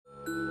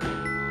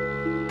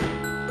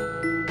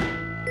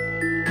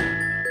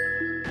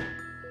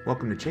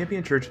Welcome to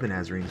Champion Church of the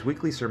Nazarene's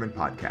weekly sermon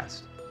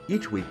podcast.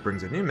 Each week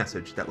brings a new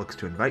message that looks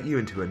to invite you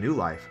into a new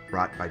life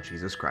brought by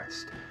Jesus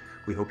Christ.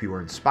 We hope you are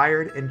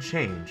inspired and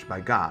changed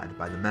by God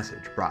by the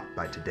message brought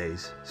by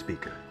today's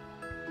speaker.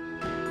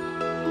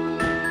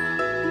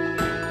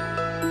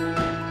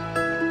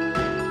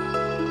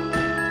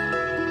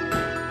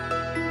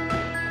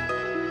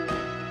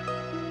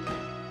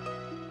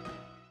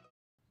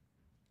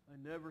 I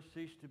never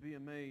cease to be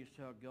amazed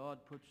how God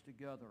puts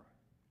together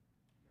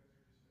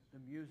the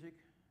music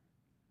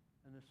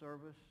and the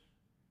service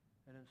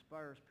and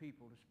inspires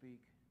people to speak.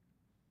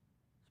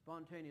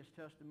 Spontaneous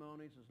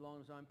testimonies, as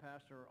long as I'm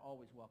pastor, are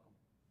always welcome.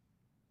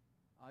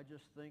 I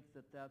just think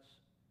that that's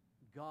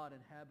God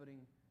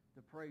inhabiting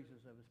the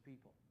praises of his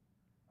people.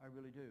 I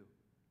really do.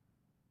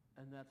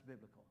 And that's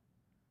biblical.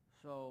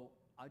 So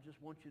I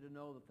just want you to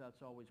know that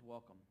that's always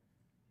welcome.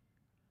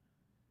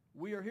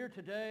 We are here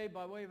today,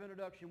 by way of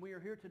introduction, we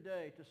are here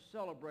today to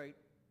celebrate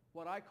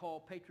what I call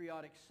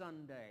Patriotic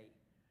Sunday.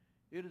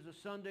 It is a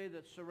Sunday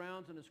that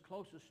surrounds and is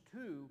closest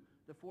to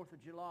the 4th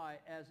of July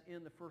as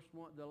in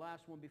the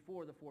last one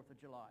before the 4th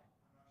of July.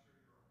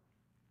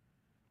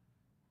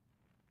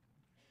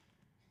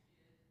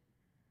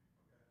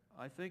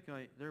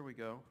 There we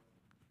go.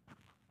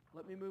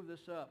 Let me move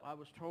this up. I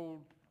was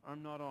told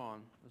I'm not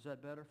on. Is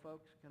that better,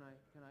 folks? Can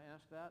I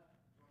ask that?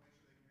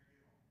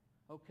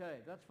 Okay,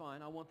 that's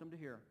fine. I want them to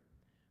hear.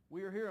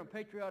 We are here on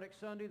Patriotic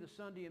Sunday, the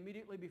Sunday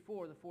immediately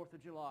before the 4th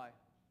of July.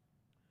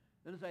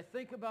 And as I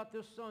think about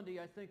this Sunday,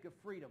 I think of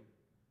freedom.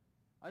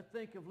 I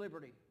think of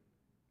liberty.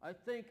 I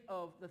think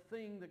of the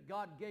thing that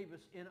God gave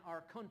us in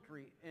our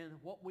country. And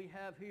what we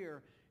have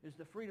here is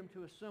the freedom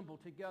to assemble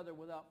together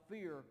without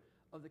fear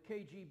of the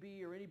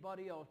KGB or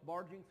anybody else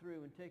barging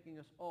through and taking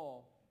us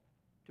all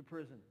to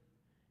prison.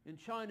 In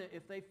China,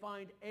 if they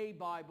find a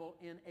Bible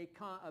in a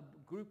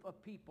group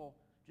of people,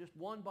 just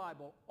one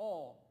Bible,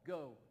 all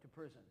go to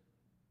prison.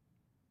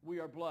 We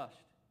are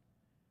blessed.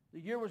 The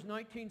year was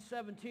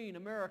 1917.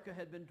 America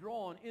had been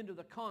drawn into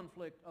the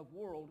conflict of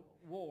World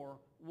War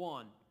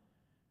I.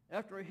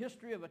 After a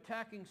history of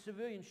attacking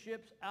civilian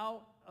ships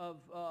out of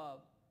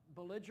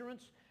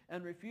belligerence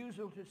and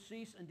refusal to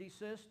cease and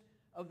desist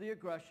of the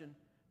aggression,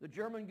 the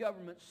German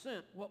government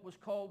sent what was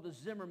called the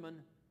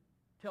Zimmermann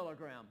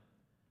telegram.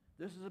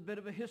 This is a bit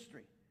of a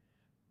history,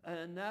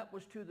 and that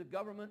was to the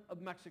government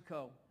of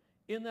Mexico.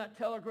 In that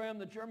telegram,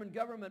 the German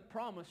government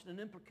promised and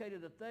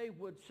implicated that they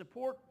would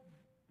support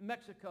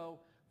Mexico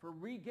for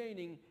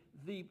regaining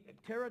the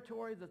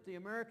territory that the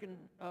American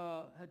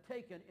had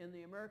taken in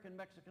the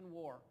American-Mexican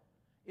War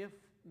if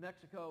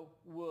Mexico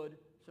would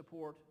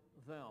support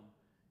them.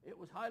 It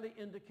was highly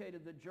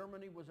indicated that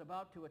Germany was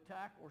about to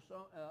attack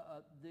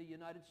the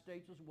United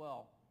States as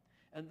well,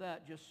 and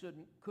that just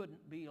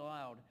couldn't be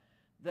allowed.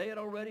 They had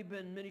already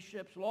been many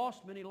ships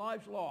lost, many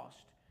lives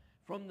lost.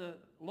 From the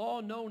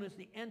law known as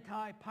the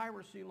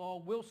anti-piracy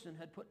law, Wilson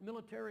had put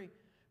military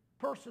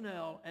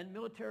personnel and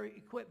military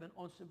equipment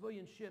on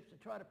civilian ships to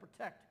try to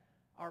protect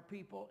our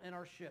people and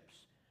our ships.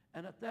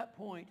 And at that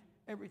point,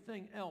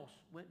 everything else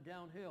went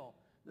downhill.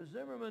 The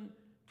Zimmermann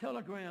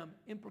telegram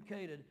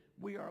implicated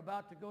we are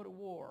about to go to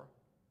war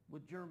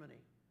with Germany.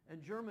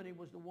 And Germany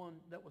was the one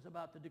that was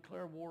about to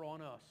declare war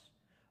on us.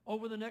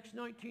 Over the next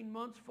 19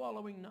 months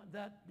following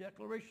that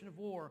declaration of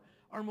war,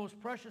 our most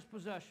precious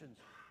possessions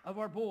of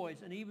our boys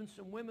and even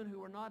some women who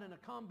were not in a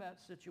combat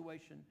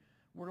situation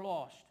were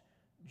lost.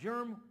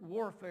 Germ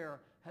warfare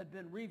had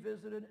been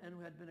revisited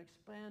and had been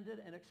expanded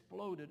and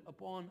exploded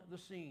upon the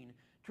scene.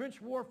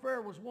 Trench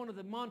warfare was one of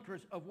the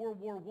mantras of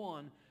World War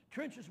I.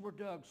 Trenches were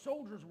dug,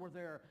 soldiers were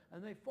there,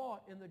 and they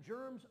fought in the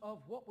germs of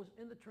what was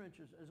in the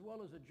trenches, as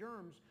well as the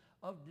germs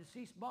of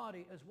deceased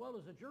body, as well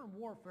as the germ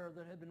warfare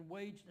that had been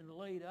waged and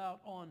laid out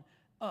on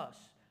us.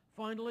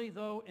 Finally,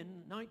 though,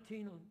 in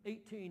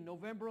 1918,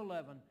 November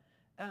 11,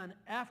 and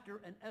after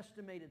an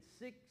estimated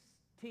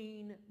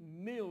 16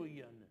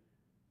 million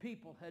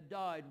people had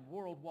died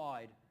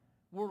worldwide,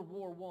 World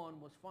War I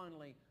was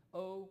finally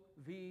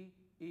O-V-E-R,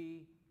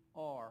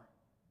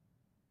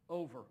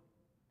 over.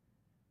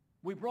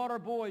 We brought our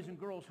boys and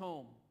girls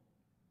home,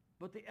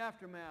 but the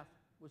aftermath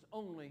was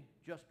only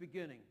just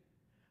beginning.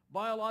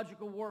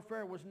 Biological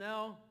warfare was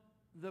now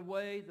the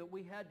way that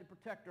we had to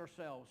protect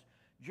ourselves.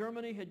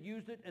 Germany had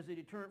used it as a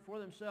deterrent for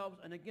themselves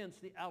and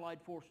against the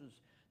Allied forces.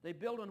 They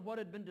built on what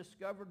had been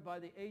discovered by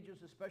the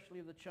ages, especially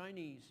of the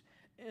Chinese,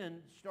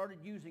 and started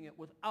using it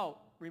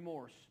without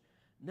remorse.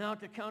 Now,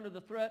 to counter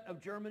the threat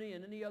of Germany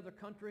and any other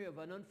country of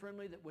an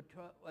unfriendly that would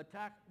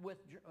attack with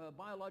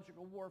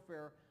biological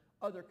warfare,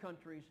 other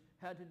countries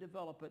had to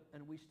develop it,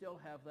 and we still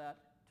have that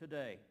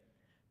today.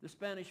 The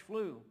Spanish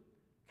flu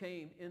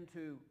came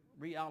into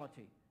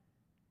reality.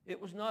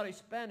 It was not a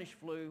Spanish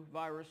flu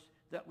virus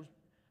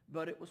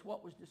but it was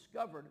what was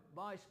discovered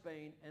by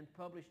Spain and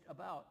published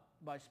about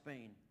by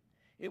Spain.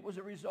 It was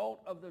a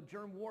result of the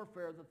germ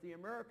warfare that the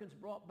Americans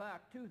brought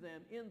back to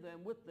them, in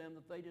them, with them,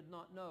 that they did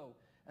not know.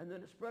 And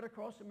then it spread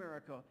across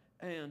America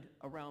and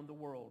around the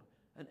world.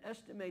 An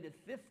estimated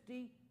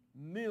 50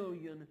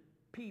 million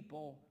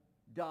people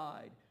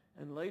died.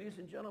 And ladies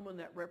and gentlemen,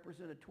 that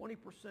represented 20%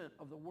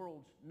 of the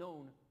world's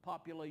known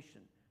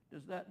population.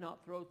 Does that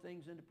not throw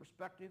things into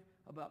perspective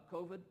about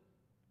COVID?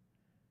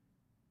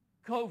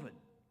 COVID,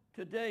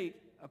 to date,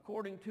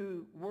 according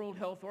to World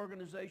Health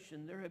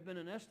Organization, there have been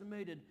an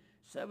estimated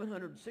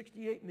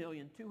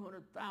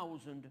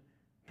 768,200,000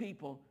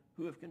 people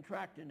who have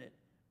contracted it,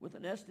 with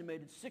an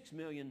estimated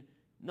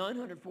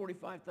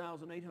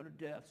 6,945,800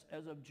 deaths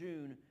as of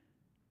June,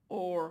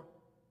 or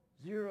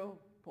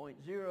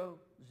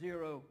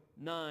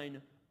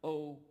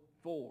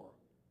 0.00904.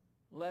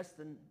 Less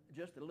than,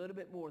 just a little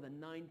bit more than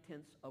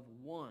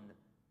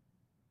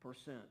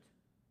 0.9%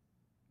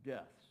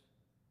 deaths.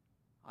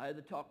 I had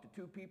to talk to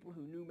two people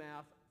who knew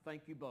math.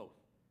 Thank you both.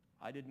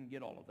 I didn't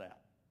get all of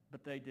that,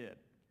 but they did.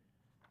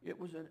 It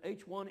was an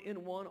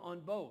H1N1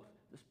 on both,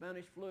 the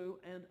Spanish flu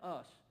and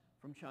us,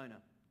 from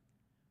China.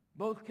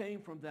 Both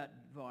came from that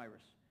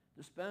virus.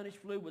 The Spanish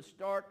flu would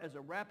start as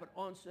a rapid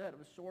onset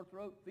of a sore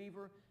throat,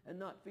 fever, and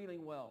not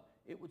feeling well.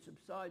 It would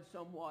subside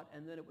somewhat,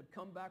 and then it would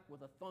come back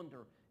with a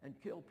thunder and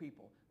kill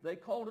people. They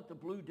called it the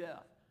Blue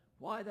Death.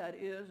 Why that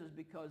is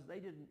because they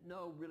didn't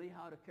know really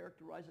how to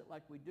characterize it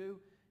like we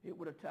do. It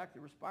would attack the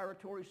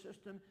respiratory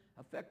system,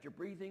 affect your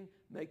breathing,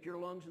 make your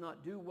lungs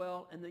not do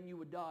well, and then you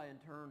would die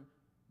and turn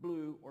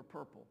blue or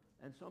purple.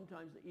 And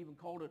sometimes they even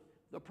called it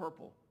the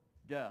Purple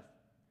Death.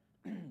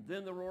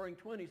 Then the Roaring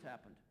Twenties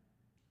happened.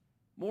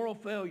 Moral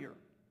failure,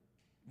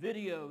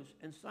 videos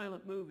and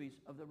silent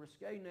movies of the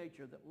risque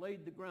nature that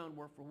laid the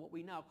groundwork for what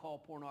we now call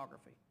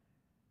pornography.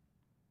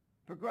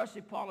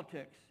 Progressive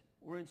politics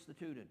were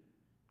instituted.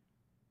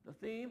 The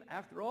theme,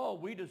 after all,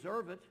 we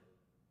deserve it.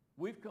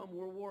 We've come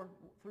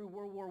through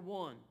World War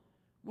I.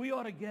 We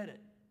ought to get it.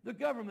 The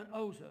government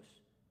owes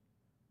us.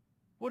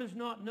 What is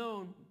not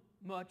known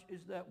much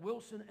is that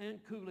Wilson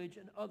and Coolidge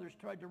and others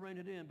tried to rein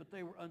it in, but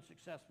they were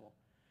unsuccessful.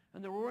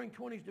 And the Roaring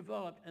Twenties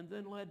developed and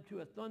then led to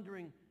a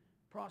thundering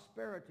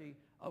prosperity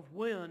of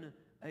when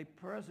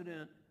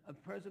President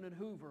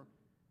Hoover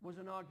was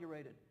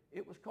inaugurated.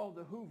 It was called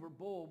the Hoover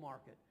Bull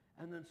Market,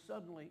 and then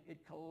suddenly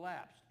it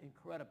collapsed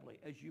incredibly,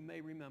 as you may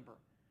remember.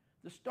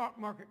 The stock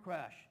market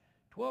crash,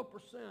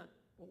 12%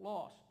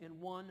 loss in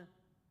one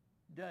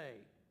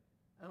day.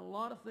 And a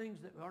lot of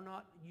things that are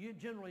not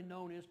generally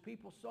known is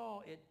people saw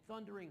it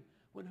thundering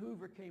when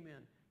Hoover came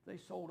in. They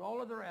sold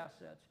all of their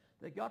assets.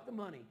 They got the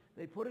money.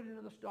 They put it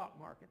into the stock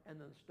market, and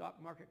then the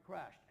stock market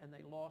crashed, and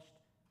they lost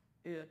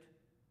it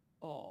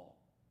all.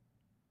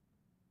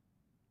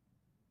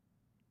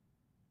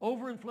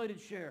 Overinflated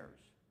shares,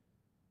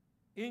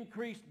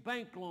 increased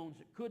bank loans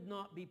that could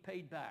not be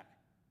paid back,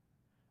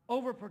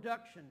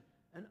 overproduction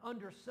and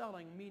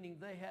underselling, meaning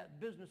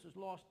businesses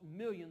lost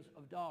millions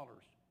of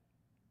dollars.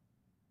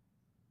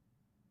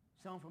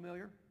 Sound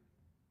familiar?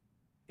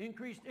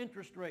 Increased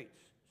interest rates.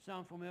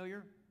 Sound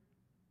familiar?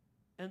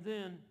 And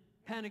then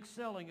panic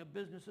selling of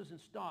businesses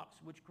and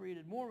stocks, which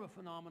created more of a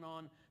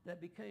phenomenon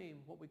that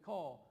became what we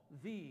call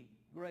the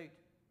Great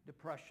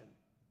Depression.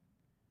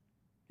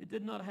 It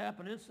did not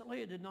happen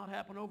instantly. It did not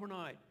happen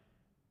overnight.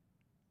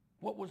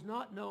 What was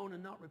not known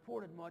and not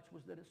reported much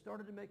was that it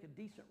started to make a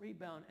decent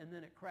rebound, and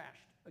then it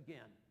crashed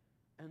again.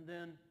 And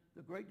then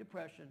the Great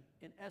Depression,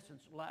 in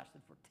essence,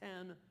 lasted for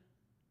 10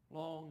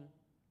 long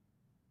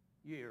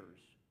years.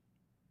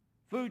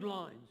 Food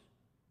lines,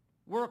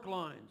 work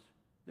lines.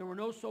 There were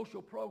no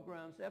social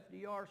programs.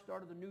 FDR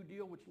started the New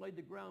Deal, which laid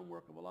the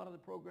groundwork of a lot of the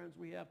programs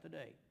we have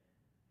today.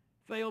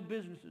 Failed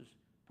businesses,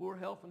 poor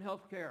health and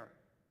health care,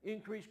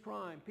 increased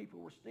crime. People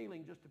were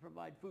stealing just to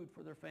provide food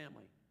for their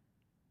family.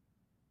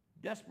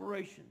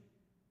 Desperation,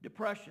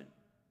 depression.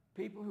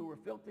 People who were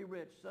filthy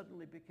rich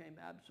suddenly became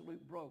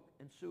absolute broke,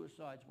 and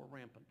suicides were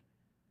rampant.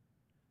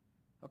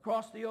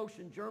 Across the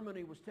ocean,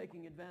 Germany was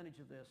taking advantage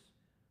of this.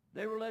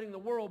 They were letting the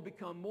world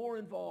become more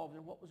involved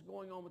in what was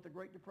going on with the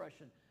Great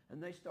Depression,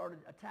 and they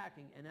started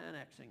attacking and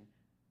annexing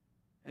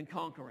and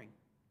conquering.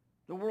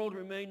 The world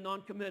remained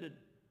non-committed.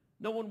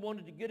 No one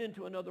wanted to get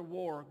into another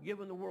war,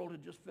 given the world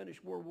had just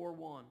finished World War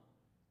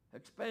I.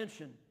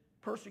 Expansion,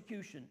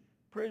 persecution,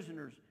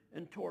 prisoners,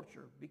 and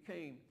torture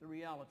became the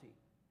reality.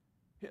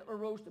 Hitler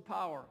rose to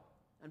power,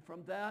 and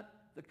from that,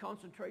 the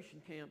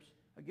concentration camps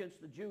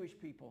against the Jewish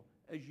people,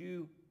 as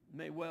you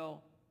may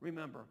well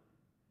remember.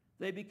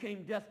 They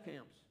became death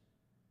camps.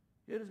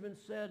 It has been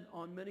said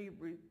on many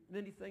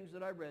things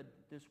that I read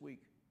this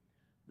week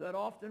that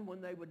often when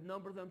they would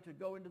number them to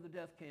go into the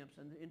death camps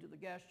and into the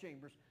gas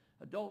chambers,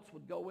 adults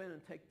would go in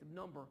and take the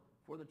number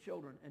for the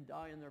children and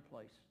die in their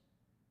place.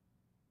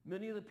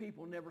 Many of the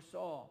people never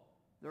saw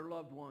their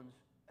loved ones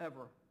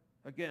ever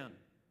again.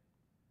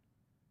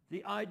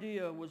 The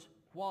idea was,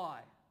 why?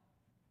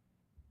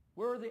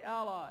 Where are the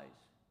allies?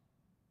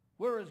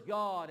 Where is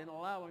God in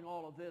allowing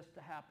all of this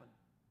to happen?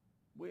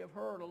 We have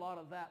heard a lot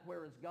of that,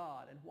 where is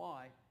God and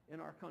why, in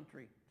our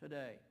country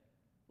today.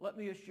 Let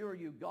me assure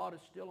you, God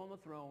is still on the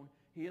throne.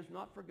 He has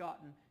not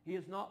forgotten. He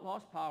has not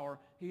lost power.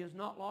 He has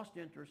not lost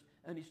interest,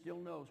 and he still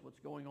knows what's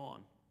going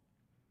on.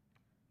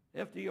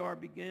 FDR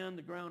began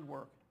the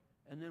groundwork,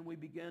 and then we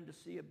began to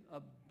see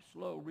a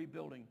slow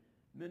rebuilding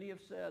Many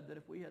have said that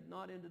if we had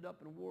not ended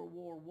up in World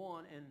War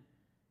I and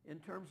in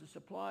terms of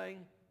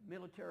supplying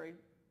military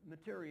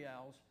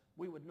materials,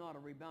 we would not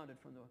have rebounded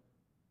from the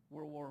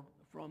World War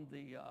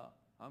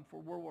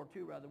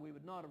II rather, we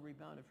would not have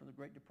rebounded from the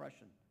Great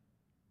Depression.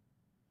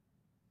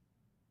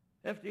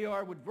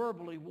 FDR would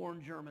verbally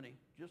warn Germany,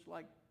 just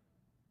like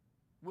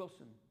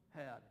Wilson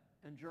had,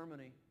 and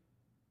Germany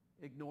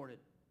ignored it.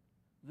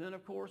 Then,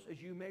 of course,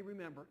 as you may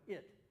remember,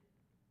 it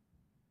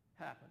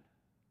happened.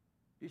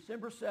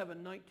 December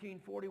 7,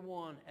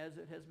 1941, as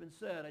it has been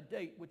said, a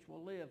date which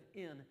will live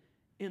in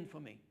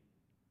infamy.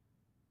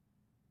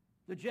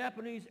 The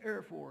Japanese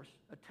Air Force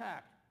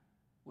attacked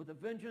with a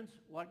vengeance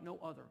like no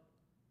other.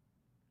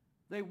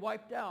 They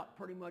wiped out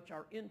pretty much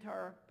our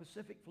entire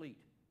Pacific Fleet,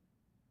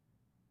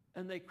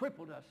 and they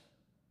crippled us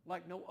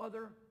like no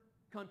other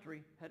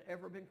country had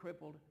ever been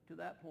crippled to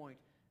that point.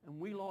 And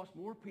we lost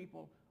more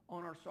people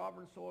on our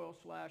sovereign soil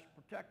 /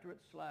 protectorate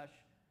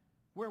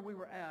 / where we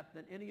were at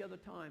than any other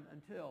time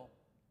until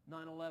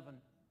 9/11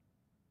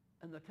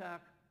 and the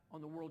attack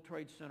on the World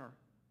Trade Center.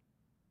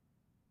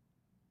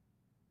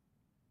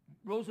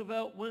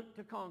 Roosevelt went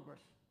to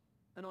Congress,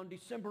 and on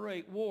December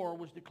 8, war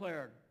was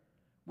declared.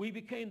 We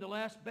became the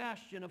last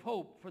bastion of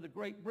hope for the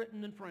Great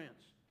Britain and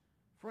France.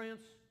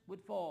 France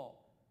would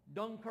fall.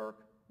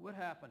 Dunkirk would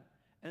happen,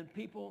 and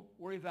people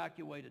were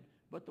evacuated.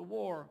 But the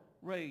war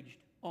raged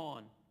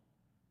on.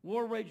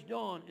 War raged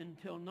on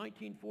until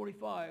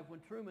 1945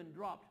 when Truman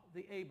dropped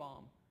the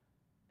A-bomb.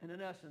 And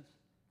in essence,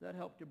 that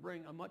helped to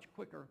bring a much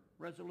quicker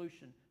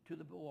resolution to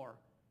the war.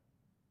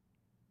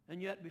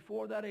 And yet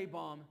before that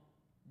A-bomb,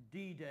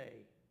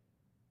 D-Day.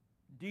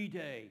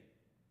 D-Day.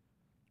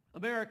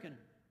 American,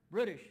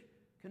 British,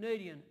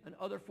 Canadian, and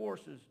other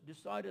forces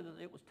decided that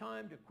it was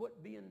time to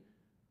quit being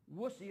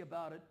wussy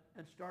about it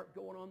and start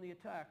going on the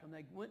attack. And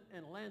they went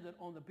and landed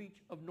on the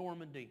beach of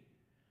Normandy.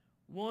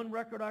 One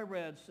record I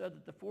read said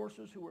that the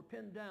forces who were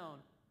pinned down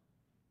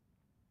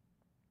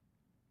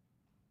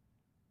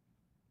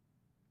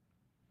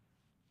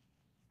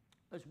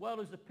as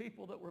well as the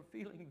people that were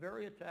feeling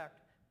very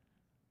attacked.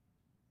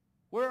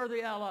 Where are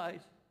the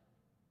Allies?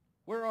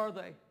 Where are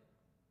they?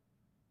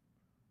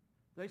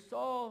 They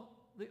saw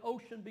the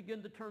ocean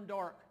begin to turn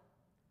dark.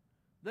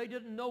 They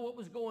didn't know what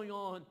was going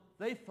on.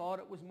 They thought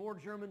it was more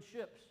German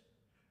ships.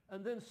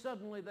 And then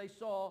suddenly they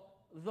saw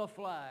the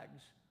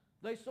flags.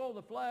 They saw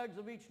the flags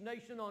of each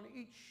nation on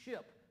each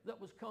ship that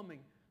was coming.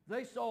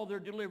 They saw their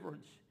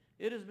deliverance.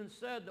 It has been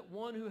said that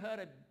one who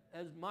had,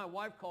 as my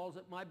wife calls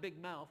it, my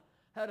big mouth,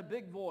 had a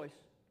big voice,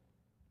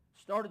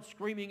 started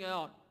screaming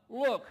out,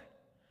 "Look,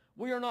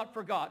 we are not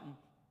forgotten.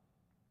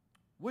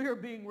 We are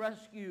being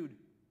rescued.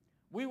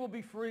 We will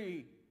be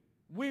free.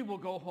 We will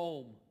go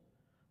home."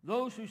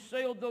 Those who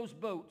sailed those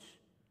boats,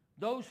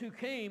 those who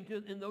came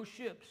in those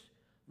ships,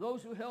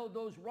 those who held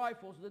those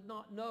rifles did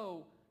not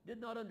know, did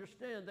not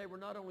understand they were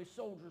not only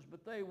soldiers,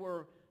 but they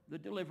were the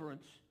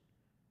deliverance.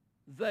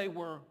 They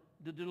were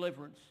the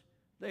deliverance.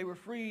 They were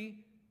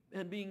free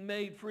and being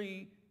made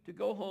free to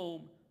go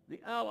home.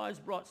 The Allies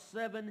brought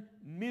 7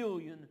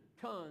 million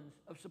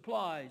tons of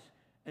supplies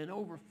and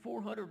over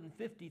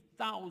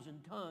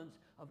 450,000 tons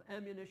of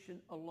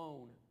ammunition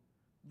alone.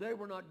 They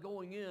were not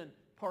going in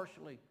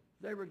partially.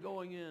 They were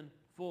going in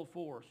full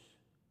force.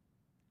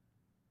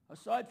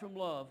 Aside from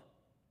love,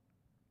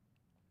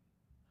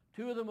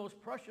 two of the most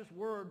precious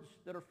words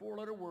that are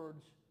 4-letter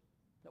words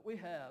that we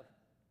have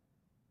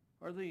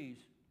are these: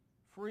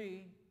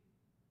 free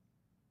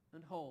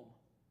and home.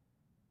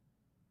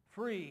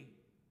 Free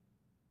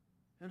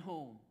and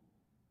home.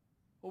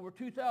 Over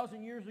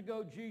 2,000 years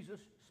ago, Jesus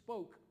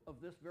spoke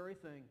of this very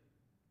thing.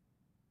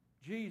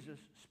 Jesus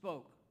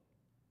spoke.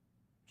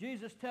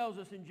 Jesus tells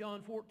us in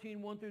John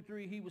 14,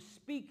 1-3, he was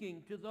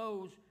speaking to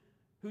those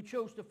who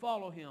chose to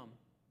follow him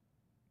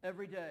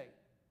every day.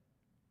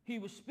 He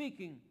was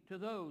speaking to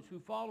those who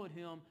followed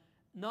him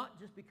not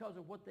just because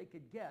of what they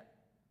could get,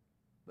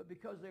 but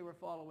because they were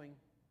following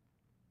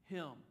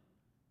him.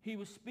 He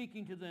was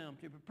speaking to them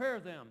to prepare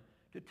them,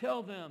 to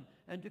tell them,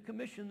 and to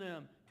commission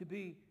them to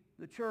be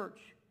the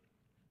church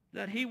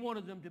that he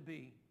wanted them to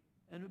be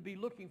and would be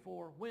looking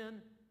for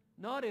when,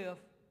 not if,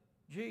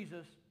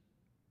 Jesus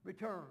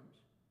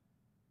returns.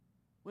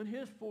 When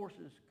his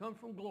forces come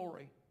from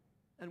glory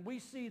and we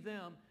see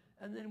them,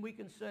 and then we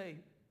can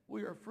say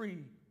we are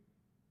free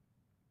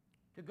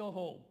to go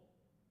home.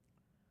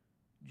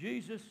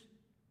 Jesus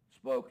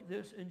spoke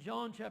this in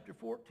John chapter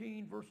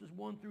 14, verses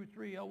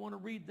 1-3. I want to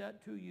read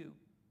that to you.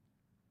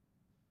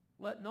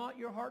 Let not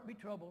your heart be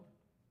troubled.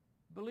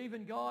 Believe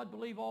in God,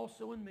 believe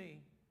also in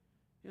me.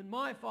 In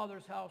my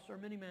Father's house are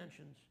many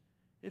mansions.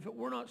 If it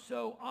were not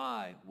so,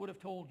 I would have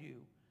told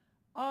you.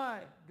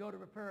 I go to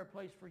prepare a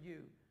place for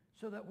you,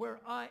 so that where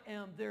I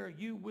am, there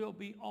you will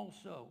be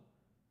also.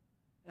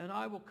 And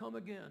I will come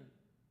again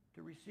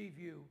to receive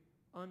you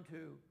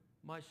unto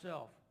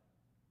myself.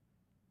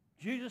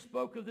 Jesus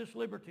spoke of this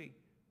liberty,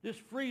 this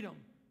freedom,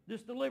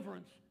 this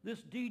deliverance,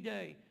 this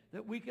D-Day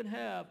that we can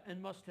have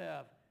and must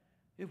have.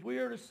 If we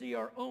are to see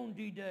our own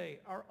D-Day,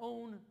 our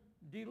own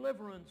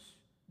deliverance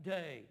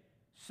day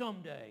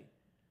someday,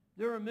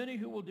 There are many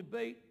who will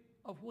debate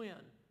of when.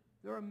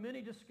 There are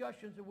many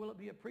discussions of will it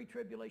be a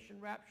pre-tribulation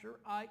rapture,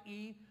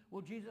 i.e.,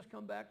 will Jesus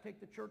come back, take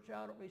the church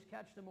out, or at least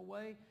catch them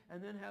away,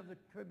 and then have the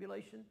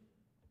tribulation?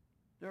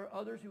 There are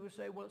others who will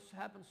say, well, it's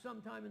happened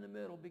sometime in the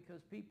middle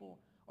because people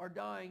are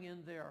dying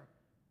in there.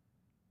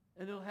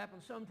 And it'll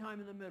happen sometime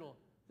in the middle.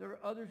 There are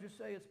others who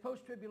say it's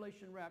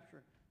post-tribulation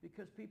rapture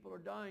because people are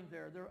dying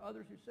there. There are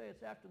others who say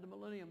it's after the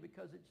millennium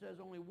because it says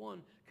only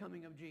one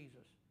coming of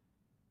Jesus.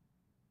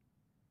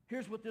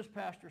 Here's what this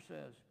pastor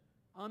says.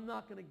 I'm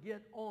not going to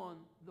get on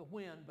the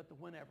when, but the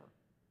whenever.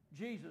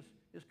 Jesus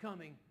is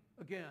coming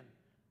again.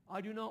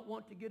 I do not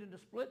want to get into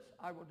splits.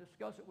 I will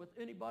discuss it with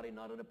anybody,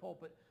 not in a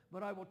pulpit.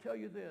 But I will tell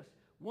you this.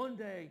 One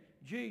day,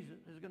 Jesus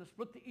is going to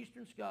split the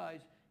eastern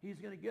skies. He's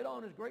going to get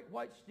on his great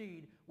white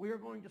steed. We are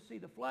going to see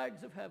the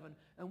flags of heaven,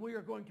 and we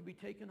are going to be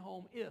taken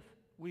home if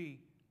we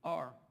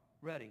are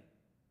ready.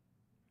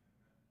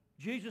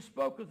 Jesus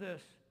spoke of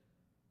this.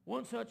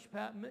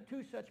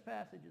 Two such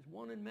passages,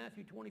 one in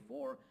Matthew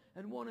 24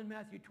 and one in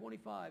Matthew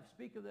 25,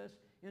 speak of this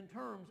in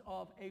terms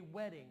of a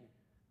wedding.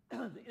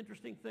 The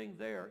interesting thing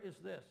there is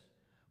this.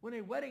 When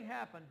a wedding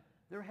happened,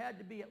 there had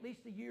to be at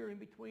least a year in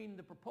between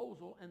the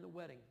proposal and the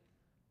wedding.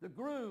 The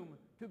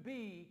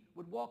groom-to-be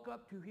would walk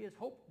up to his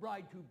hope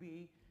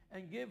bride-to-be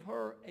and give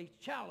her a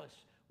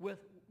chalice with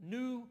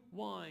new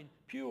wine,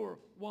 pure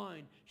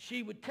wine.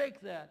 She would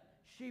take that.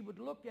 She would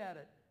look at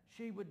it.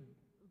 She would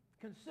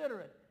consider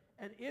it.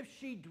 And if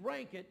she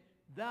drank it,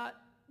 that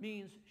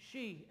means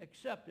she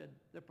accepted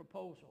the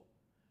proposal.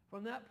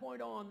 From that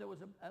point on, there was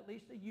at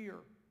least a year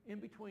in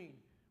between.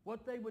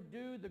 What they would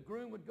do, the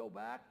groom would go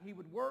back, he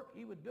would work,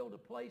 he would build a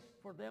place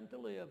for them to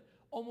live,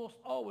 almost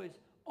always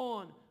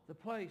on the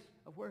place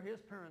of where his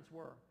parents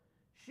were.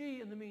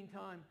 She, in the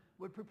meantime,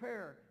 would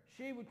prepare.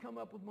 She would come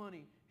up with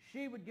money.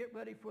 She would get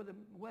ready for the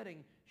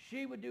wedding.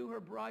 She would do her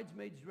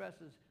bridesmaids'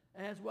 dresses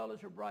as well as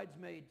her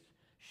bridesmaids.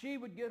 She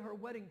would get her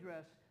wedding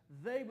dress.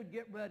 They would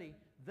get ready.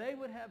 They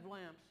would have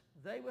lamps.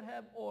 They would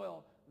have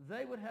oil.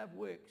 They would have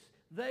wicks.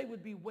 They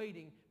would be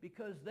waiting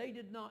because they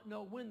did not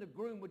know when the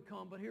groom would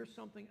come. But here's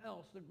something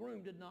else. The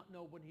groom did not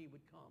know when he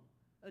would come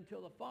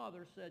until the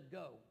father said,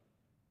 go.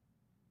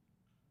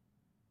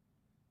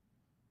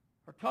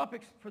 Our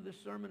topic for this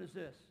sermon is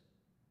this.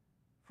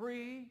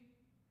 Free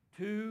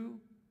to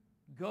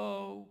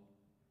go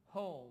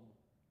home.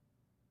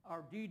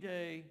 Our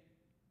D-Day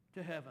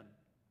to heaven.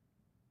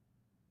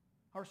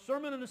 Our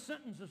sermon in a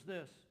sentence is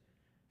this.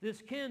 This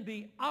can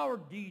be our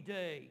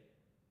D-Day,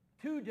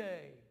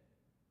 today,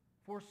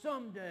 for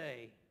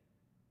someday.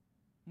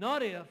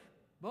 Not if,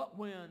 but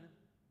when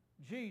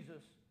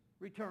Jesus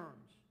returns.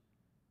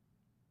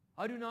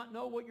 I do not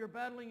know what you're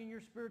battling in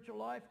your spiritual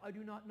life. I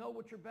do not know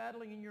what you're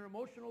battling in your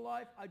emotional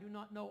life. I do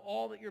not know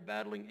all that you're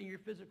battling in your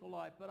physical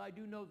life. But I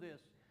do know this.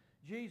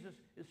 Jesus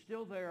is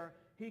still there.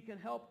 He can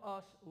help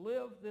us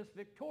live this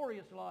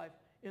victorious life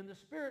in the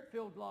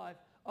Spirit-filled life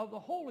of the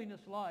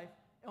holiness life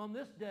on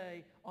this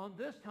day, on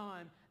this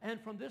time,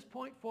 and from this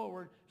point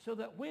forward, so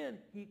that when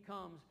he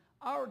comes,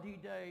 our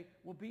D-Day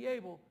will be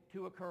able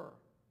to occur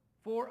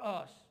for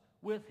us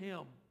with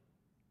him.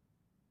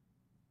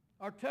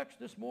 Our text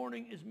this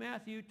morning is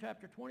Matthew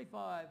chapter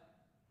 25,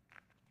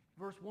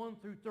 verse 1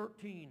 through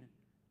 13.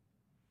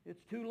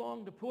 It's too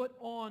long to put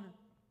on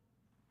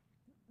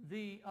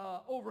the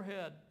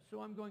overhead,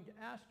 so I'm going to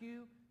ask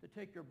you to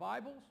take your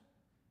Bibles,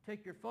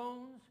 take your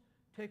phones,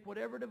 take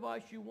whatever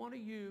device you want to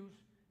use,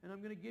 and I'm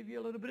going to give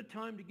you a little bit of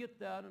time to get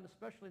that, and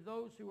especially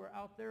those who are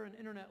out there in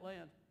internet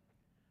land.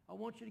 I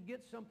want you to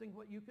get something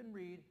what you can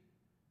read,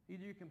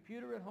 either your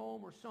computer at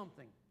home or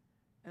something,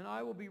 and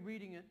I will be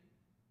reading it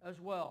as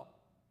well.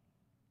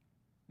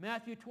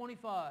 Matthew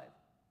 25,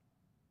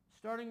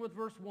 starting with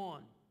verse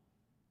 1,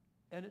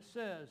 and it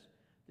says,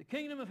 the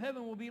kingdom of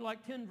heaven will be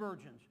like 10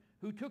 virgins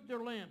who took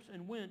their lamps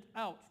and went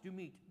out to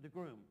meet the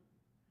groom.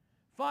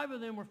 5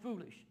 of them were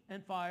foolish,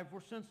 and 5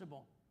 were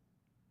sensible.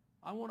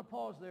 I want to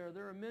pause there.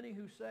 There are many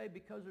who say,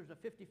 because there's a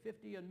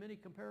 50-50 and many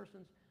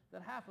comparisons,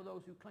 that half of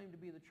those who claim to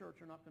be the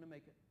church are not going to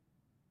make it.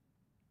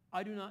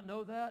 I do not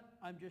know that.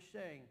 I'm just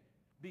saying,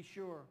 be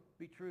sure,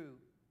 be true,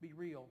 be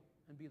real,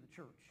 and be the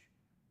church.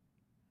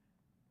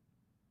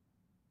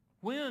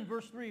 When,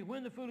 verse 3,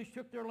 when the foolish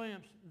took their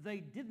lamps, they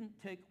didn't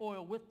take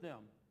oil with them.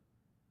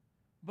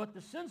 But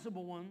the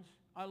sensible ones,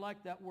 I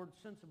like that word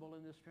sensible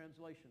in this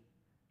translation.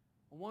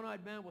 A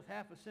one-eyed man with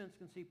half a sense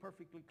can see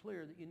perfectly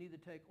clear that you need to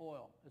take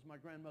oil, as my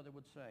grandmother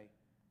would say.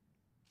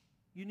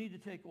 You need to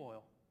take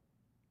oil.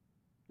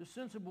 The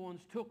sensible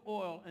ones took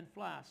oil and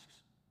flasks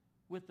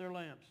with their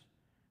lamps.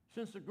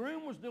 Since the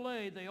groom was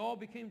delayed, they all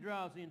became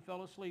drowsy and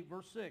fell asleep.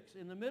 Verse 6,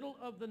 in the middle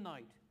of the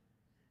night,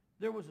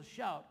 there was a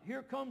shout,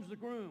 here comes the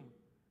groom.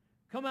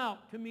 Come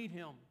out to meet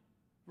him.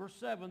 Verse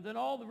 7, then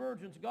all the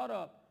virgins got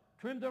up,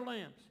 trimmed their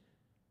lamps.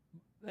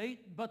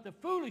 But the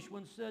foolish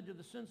one said to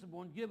the sensible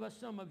one, give us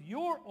some of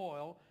your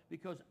oil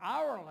because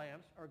our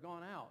lamps are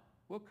gone out.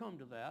 We'll come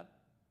to that.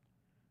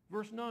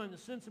 Verse 9, the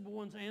sensible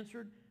ones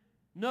answered,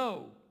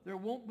 no, there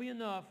won't be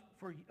enough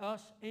for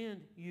us and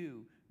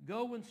you.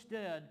 Go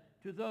instead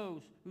to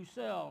those who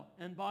sell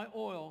and buy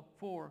oil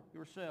for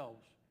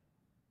yourselves.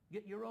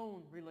 Get your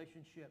own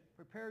relationship.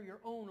 Prepare your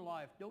own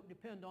life. Don't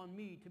depend on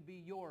me to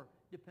be your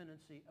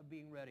dependency of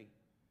being ready.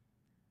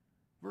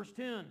 Verse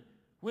 10,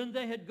 when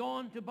they had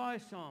gone to buy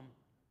some,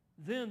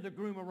 then the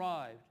groom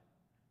arrived.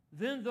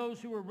 Then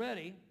those who were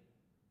ready,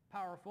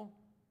 powerful,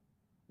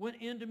 went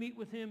in to meet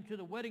with him to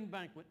the wedding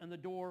banquet, and the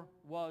door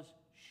was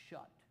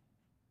shut.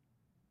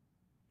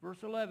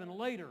 Verse 11,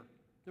 later,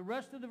 the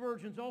rest of the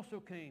virgins also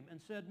came and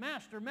said,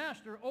 Master,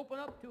 Master, open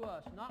up to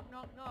us. Knock,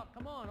 knock, knock.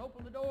 Come on,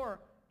 open the door.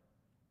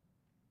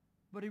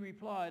 But he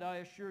replied, I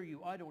assure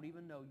you, I don't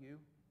even know you.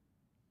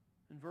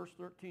 In verse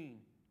 13,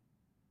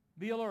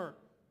 be alert,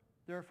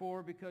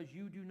 therefore, because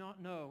you do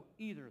not know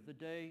either the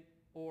day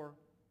or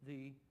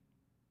the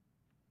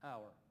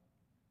hour.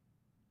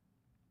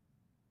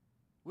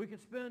 We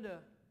could spend a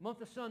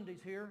month of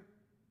Sundays here.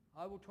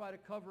 I will try to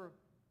cover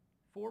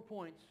 4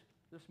 points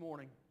this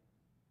morning.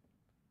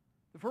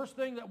 The first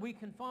thing that we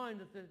can find,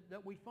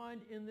 that we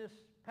find in this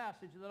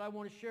passage that I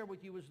want to share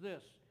with you is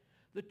this.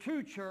 The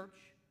true church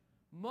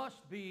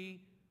must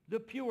be the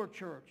pure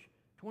church.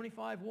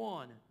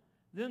 25:1.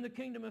 Then the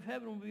kingdom of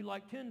heaven will be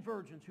like 10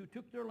 virgins who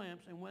took their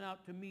lamps and went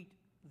out to meet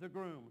the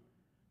groom.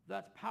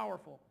 That's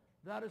powerful.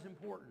 That is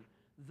important.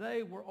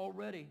 They were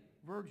already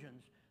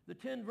virgins. The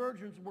 10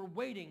 virgins were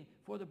waiting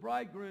for the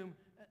bridegroom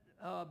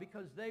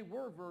because they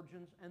were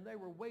virgins, and they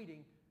were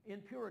waiting in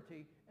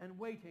purity and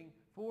waiting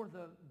for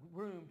the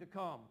groom to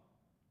come.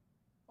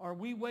 Are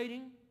we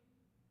waiting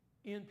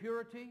in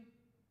purity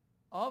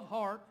of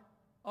heart,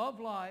 of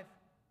life,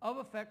 of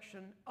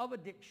affection, of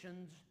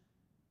addictions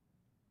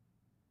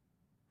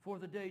for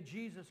the day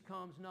Jesus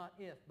comes, not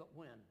if, but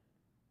when?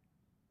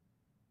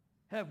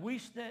 Have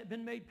we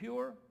been made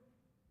pure?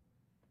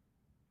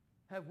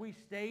 Have we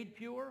stayed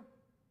pure?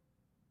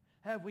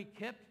 Have we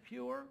kept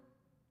pure?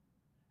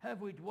 Have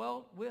we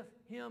dwelt with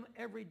him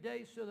every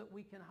day so that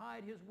we can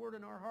hide his word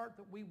in our heart,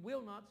 that we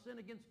will not sin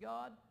against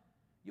God?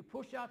 You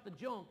push out the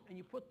junk and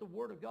you put the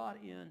word of God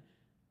in.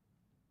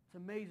 It's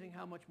amazing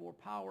how much more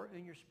power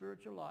in your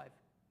spiritual life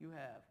you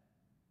have.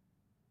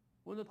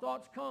 When the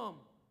thoughts come,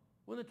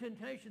 when the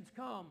temptations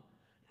come,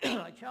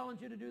 I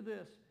challenge you to do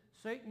this.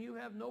 Satan, you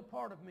have no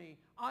part of me.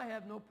 I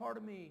have no part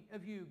of me,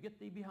 of you. Get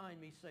thee behind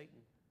me, Satan.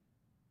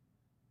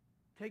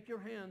 Take your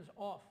hands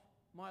off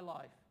my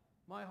life,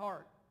 my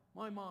heart,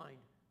 my mind,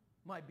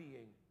 my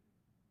being.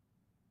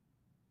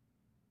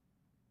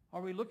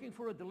 Are we looking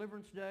for a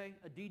deliverance day,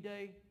 a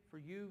D-Day for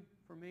you,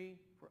 for me,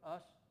 for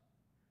us?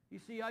 You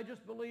see, I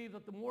just believe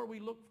that the more we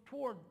look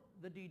toward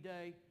the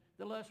D-Day,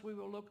 the less we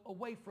will look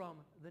away from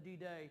the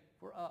D-Day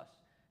for us.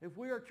 If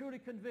we are truly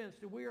convinced,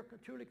 if we are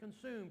truly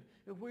consumed,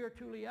 if we are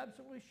truly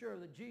absolutely sure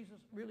that Jesus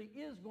really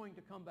is going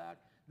to come back,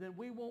 then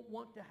we won't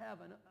want to have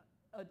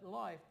a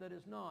life that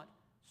is not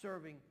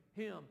serving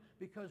him,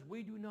 because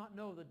we do not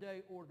know the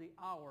day or the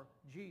hour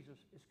Jesus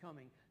is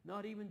coming.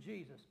 Not even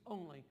Jesus,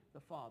 only the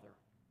Father.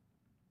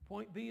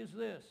 Point B is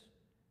this.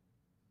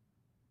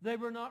 They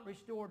were not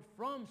restored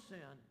from sin,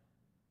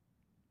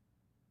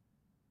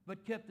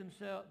 but kept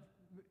themselves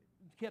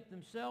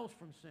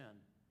from sin.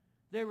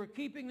 They were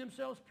keeping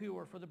themselves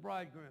pure for the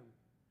bridegroom.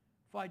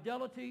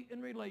 Fidelity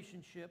in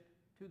relationship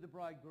to the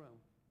bridegroom.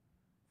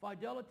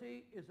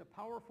 Fidelity is a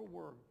powerful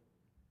word.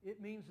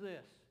 It means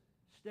this: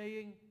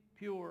 staying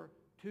pure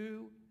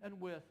to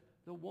and with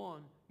the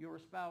one you're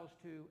espoused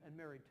to and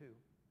married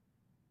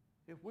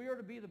to. If we are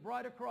to be the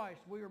bride of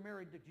Christ, we are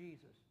married to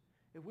Jesus.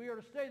 If we are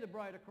to stay the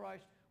bride of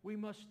Christ, we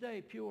must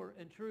stay pure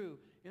and true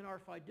in our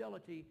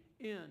fidelity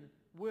in,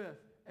 with,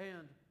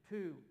 and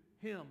to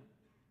him.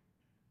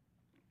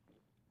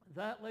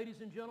 That,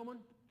 ladies and gentlemen,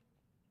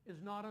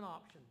 is not an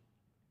option.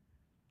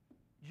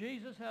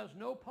 Jesus has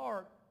no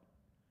part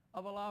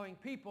of allowing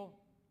people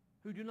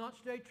who do not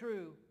stay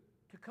true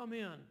to come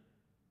in.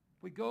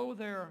 We go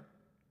there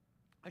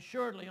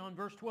assuredly on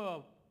verse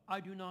 12. I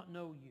do not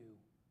know you.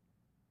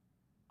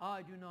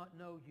 I do not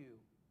know you.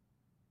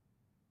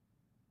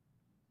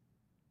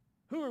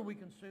 Who are we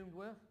consumed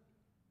with?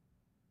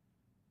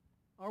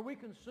 Are we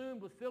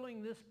consumed with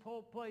filling this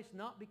place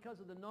not because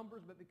of the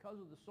numbers, but because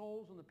of the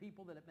souls and the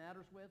people that it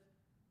matters with?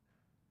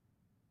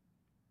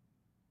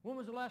 When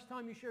was the last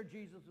time you shared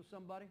Jesus with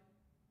somebody?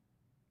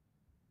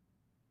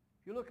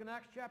 If you look in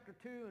Acts chapter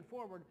 2 and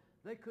forward,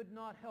 they could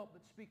not help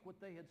but speak what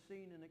they had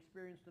seen and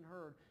experienced and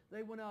heard.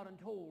 They went out and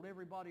told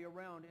everybody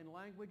around in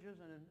languages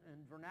and in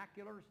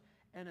vernaculars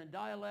and in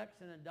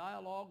dialects and in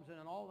dialogues and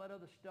in all that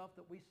other stuff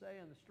that we say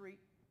in the street,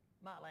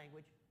 my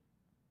language,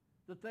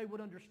 that they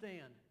would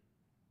understand.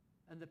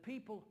 And the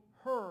people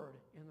heard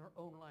in their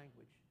own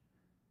language.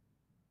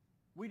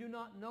 We do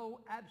not know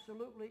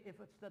absolutely if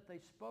it's that they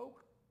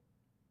spoke,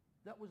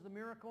 that was the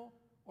miracle,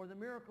 or the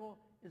miracle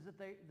is that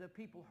the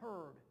people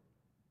heard.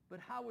 But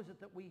how is it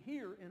that we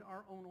hear in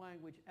our own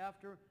language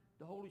after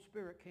the Holy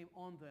Spirit came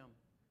on them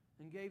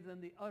and gave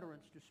them the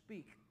utterance to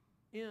speak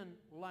in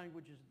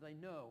languages they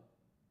know?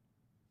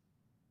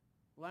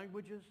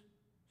 Languages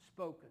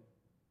spoken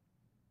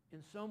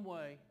in some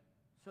way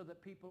so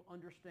that people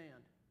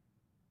understand.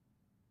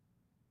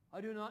 I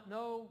do not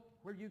know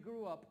where you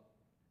grew up.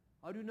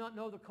 I do not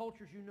know the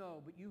cultures you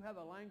know, but you have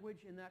a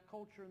language in that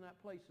culture and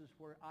that places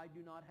where I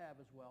do not have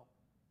as well.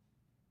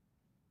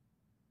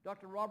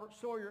 Dr. Robert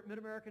Sawyer at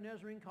Mid-American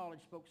Nazarene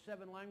College spoke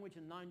 7 languages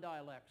and 9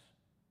 dialects.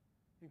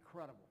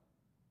 Incredible.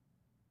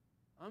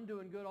 I'm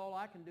doing good all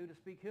I can do to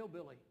speak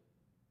hillbilly,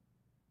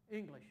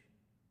 English.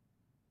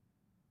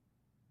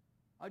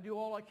 I do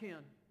all I can.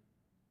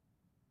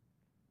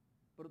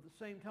 But at the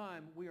same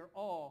time, we are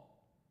all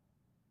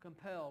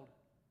compelled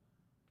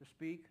to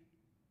speak.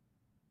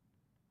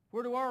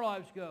 Where do our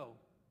lives go?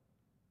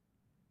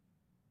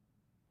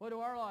 What do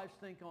our lives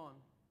think on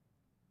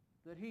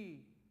that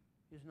He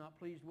is not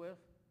pleased with?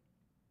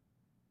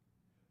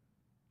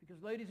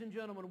 Because, ladies and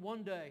gentlemen,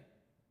 one day,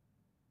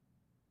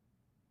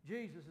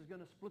 Jesus is going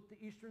to split the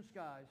eastern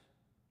skies,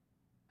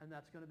 and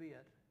that's going to be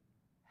it.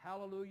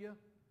 Hallelujah.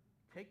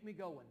 Take me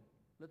going.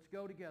 Let's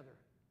go together.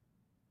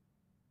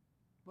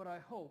 But I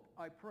hope,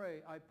 I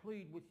pray, I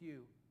plead with you,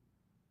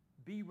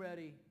 be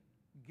ready,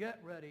 get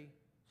ready,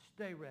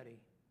 stay ready.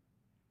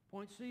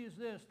 Point C is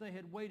this: they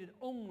had waited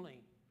only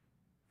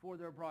for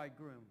their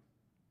bridegroom.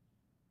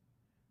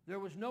 There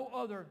was no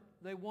other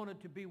they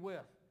wanted to be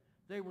with.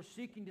 They were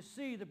seeking to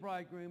see the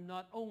bridegroom,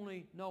 not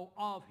only know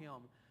of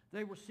him.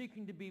 They were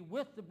seeking to be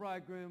with the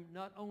bridegroom,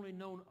 not only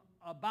known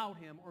about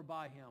him or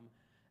by him.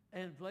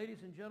 And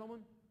ladies and gentlemen,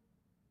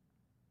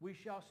 we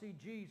shall see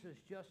Jesus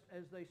just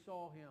as they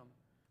saw him.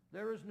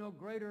 There is no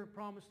greater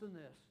promise than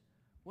this.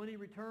 When he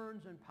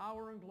returns in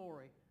power and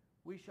glory,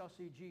 we shall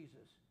see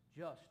Jesus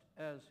just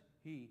as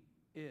he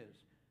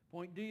is.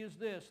 Point D is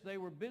this: they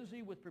were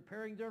busy with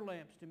preparing their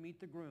lamps to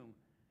meet the groom.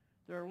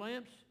 Their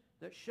lamps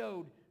that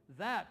showed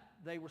that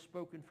they were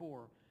spoken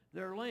for.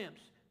 Their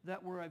lamps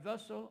that were a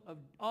vessel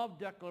of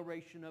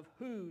declaration of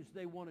whose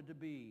they wanted to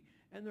be.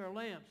 And their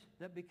lamps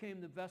that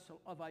became the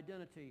vessel of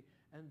identity.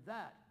 And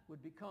that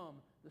would become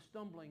the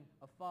stumbling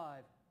of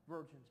 5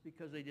 virgins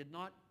because they did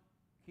not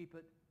keep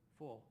it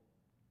full.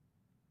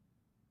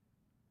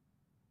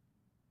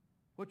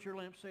 What's your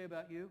lamp say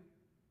about you?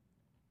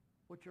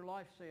 What's your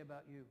life say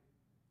about you?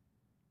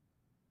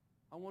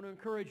 I want to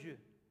encourage you.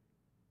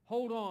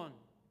 Hold on.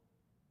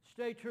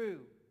 Stay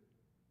true.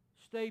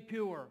 Stay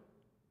pure.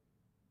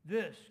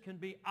 This can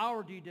be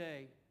our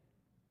D-Day,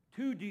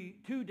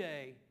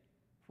 today,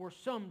 for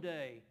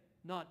someday,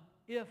 not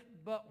if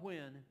but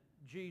when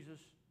Jesus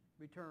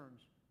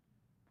returns.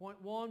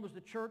 Point 1 was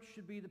the church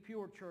should be the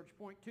pure church.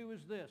 Point 2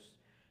 is this: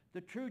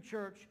 the true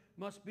church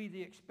must be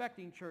the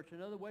expecting church.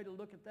 Another way to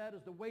look at that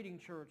is the waiting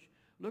church.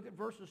 Look at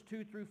verses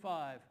 2 through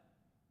 5.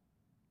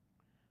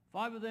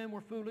 5 of them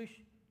were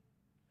foolish,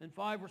 and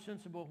 5 were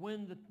sensible.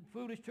 When the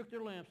foolish took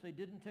their lamps, they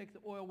didn't take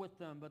the oil with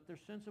them, but their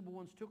sensible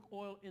ones took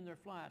oil in their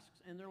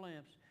flasks and their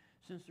lamps.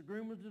 Since the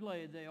groom was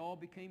delayed, they all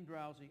became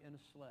drowsy and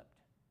slept.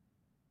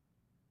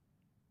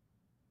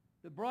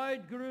 The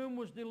bridegroom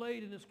was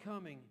delayed in his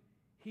coming.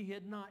 He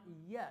had not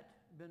yet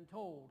been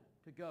told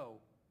to go.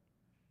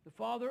 The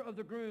father of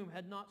the groom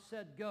had not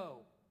said go.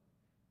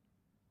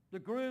 The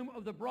groom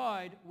of the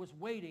bride was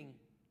waiting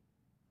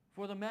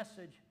for the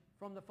message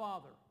from the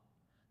father.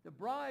 The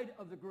bride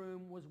of the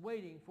groom was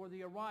waiting for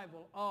the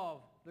arrival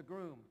of the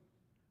groom.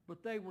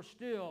 But they were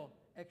still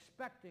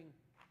expecting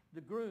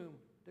the groom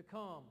to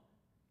come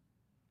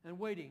and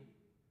waiting.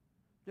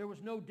 There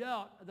was no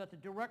doubt that the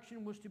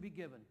direction was to be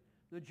given.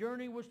 The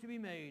journey was to be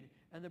made,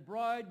 and the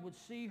bride would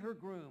see her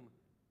groom.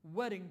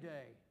 Wedding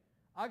day.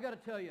 I got to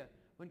tell you,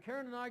 when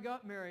Karen and I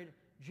got married,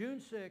 June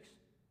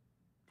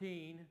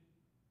 16,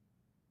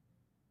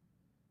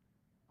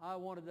 I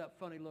wanted that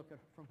funny look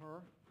from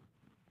her.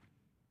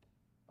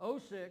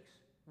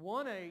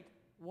 06-18-16.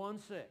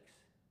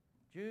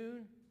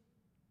 June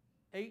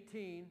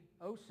 18,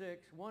 06,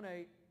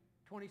 18,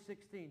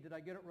 2016. Did I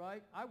get it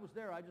right? I was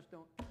there. I just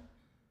don't.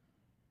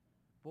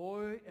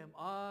 Boy, am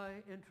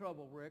I in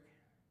trouble, Rick.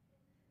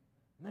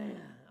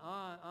 Man,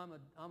 I'm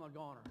a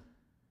goner.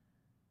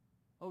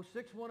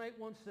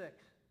 06-18-16.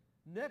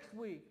 Next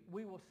week,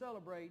 we will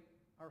celebrate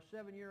our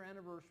 7-year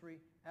anniversary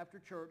after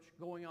church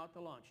going out to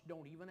lunch.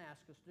 Don't even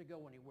ask us to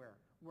go anywhere.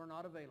 We're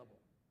not available.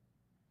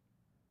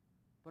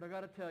 But I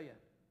got to tell you,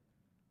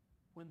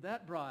 when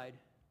that bride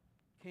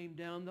came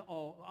down the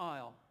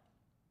aisle,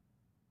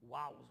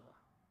 wowza.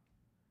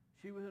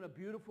 She was in a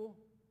beautiful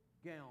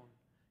gown.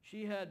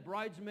 She had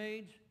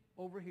bridesmaids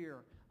over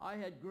here. I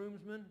had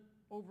groomsmen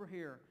over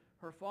here.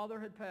 Her father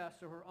had passed,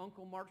 so her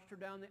uncle marched her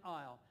down the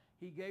aisle.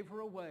 He gave her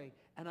away,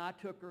 and I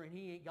took her, and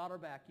he ain't got her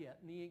back yet,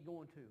 and he ain't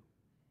going to.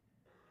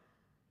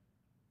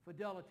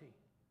 Fidelity,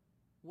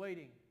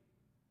 waiting,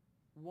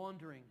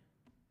 wondering,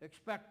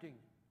 expecting.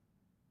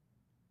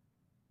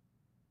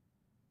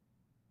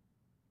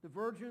 The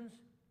virgins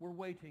were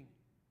waiting,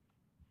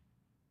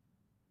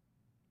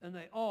 and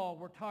they all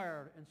were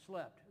tired and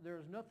slept. There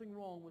is nothing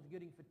wrong with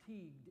getting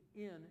fatigued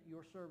in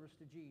your service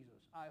to Jesus.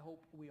 I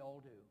hope we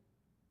all do.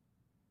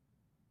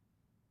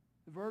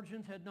 The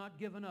virgins had not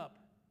given up.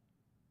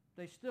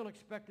 They still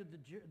expected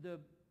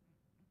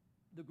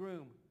the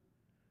groom.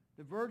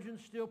 The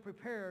virgins still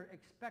prepared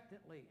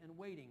expectantly and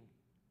waiting.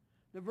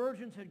 The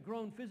virgins had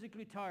grown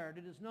physically tired.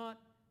 It is not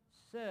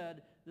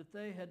said that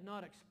they had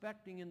not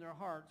expecting in their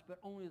hearts, but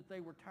only that they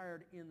were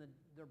tired in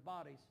their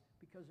bodies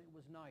because it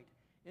was night.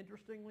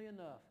 Interestingly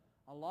enough,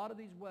 a lot of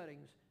these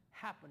weddings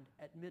happened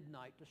at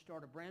midnight to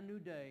start a brand new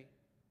day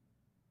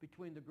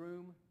between the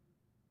groom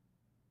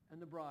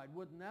and the bride.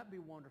 Wouldn't that be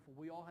wonderful?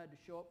 We all had to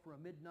show up for a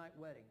midnight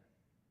wedding.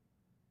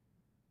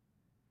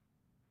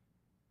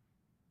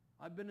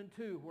 I've been in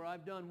two where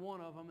I've done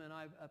one of them, and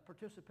I've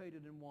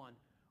participated in one.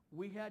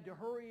 We had to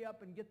hurry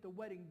up and get the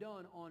wedding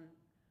done on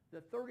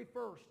the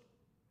 31st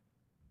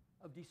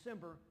of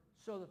December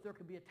so that there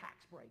could be a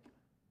tax break.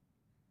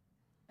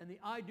 And the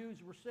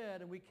I-do's were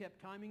said, and we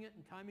kept timing it,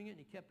 and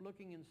he kept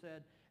looking and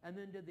said, and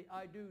then did the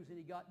I-do's, and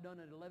he got done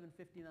at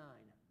 11:59.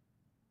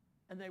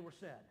 And they were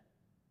said.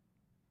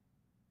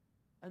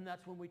 And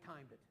that's when we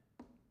timed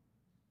it.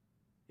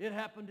 It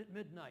happened at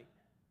midnight.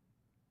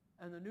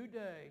 And the new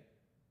day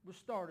was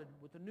started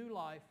with a new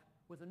life,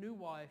 with a new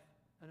wife,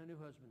 and a new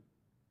husband.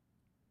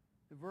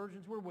 The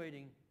virgins were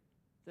waiting.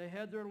 They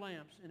had their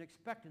lamps in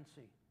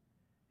expectancy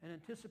and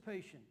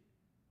anticipation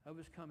of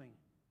his coming.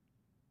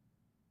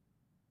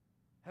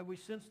 Have we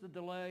sensed the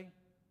delay?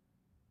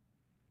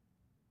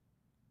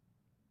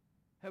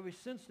 Have we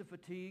sensed the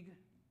fatigue?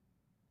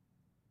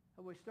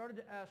 Have we started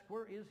to ask,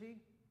 where is he?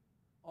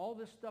 All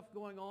this stuff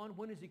going on,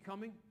 when is he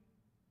coming?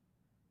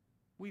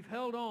 We've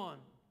held on.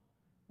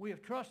 We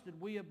have trusted.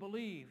 We have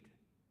believed.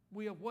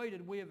 We have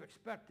waited. We have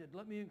expected.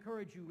 Let me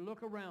encourage you,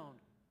 look around.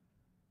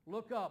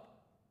 Look up.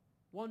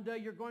 One day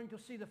you're going to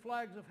see the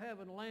flags of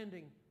heaven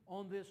landing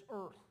on this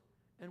earth,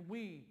 and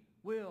we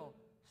will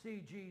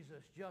see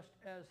Jesus just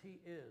as he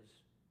is.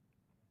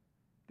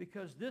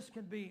 Because this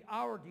can be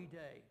our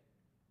D-Day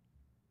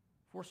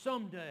for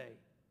someday,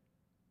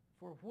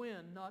 for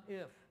when, not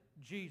if,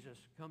 Jesus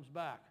comes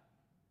back.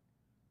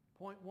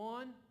 Point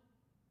one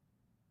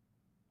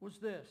was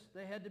this: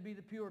 they had to be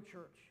the pure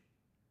church.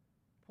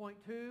 Point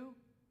two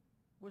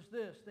was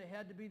this: they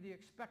had to be the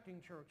expecting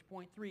church.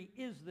 Point three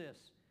is this: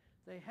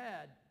 they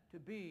had to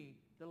be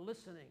the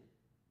listening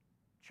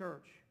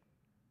church.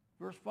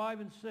 Verse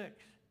 5 and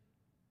 6.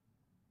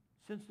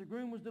 Since the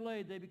groom was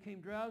delayed, they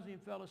became drowsy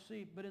and fell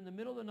asleep. But in the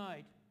middle of the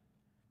night,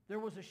 there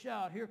was a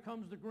shout, "Here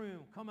comes the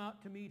groom. Come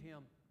out to meet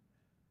him."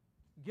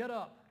 Get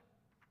up.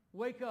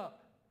 Wake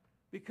up.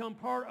 Become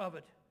part of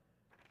it.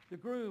 The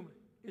groom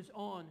is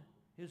on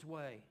his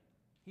way.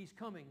 He's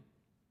coming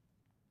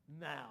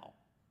now.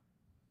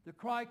 The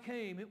cry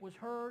came. It was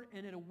heard,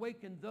 and it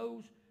awakened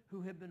those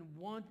who had been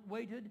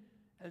waited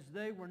as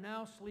they were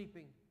now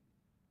sleeping.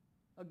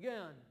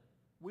 Again,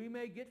 we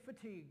may get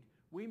fatigued.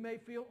 We may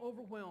feel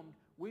overwhelmed.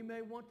 We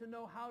may want to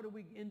know, how do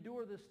we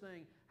endure this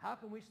thing? How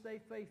can we stay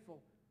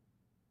faithful?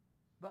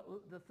 But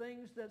the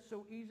things that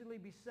so easily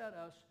beset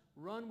us,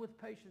 run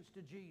with patience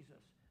to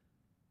Jesus,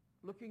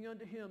 looking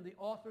unto him, the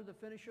author, the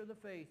finisher of the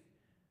faith.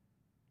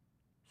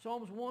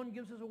 Psalms 1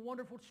 gives us a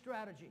wonderful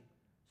strategy.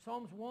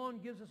 Psalms 1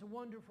 gives us a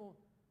wonderful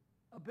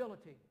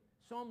ability.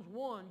 Psalms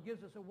 1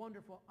 gives us a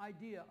wonderful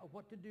idea of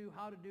what to do,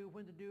 how to do,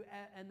 when to do,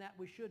 and that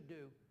we should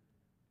do.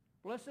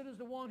 Blessed is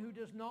the one who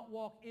does not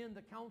walk in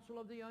the counsel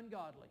of the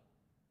ungodly.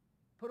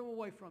 Put them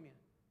away from you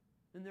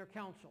in their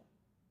counsel.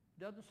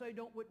 Doesn't say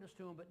don't witness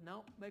to them, but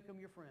no, make them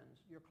your friends,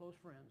 your close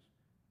friends.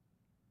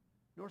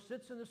 Nor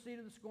sits in the seat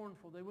of the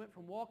scornful. They went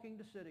from walking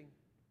to sitting,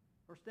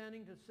 or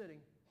standing to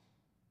sitting.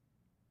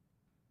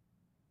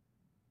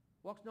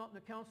 Walks not in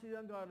the counsel of the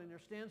ungodly, nor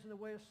stands in the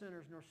way of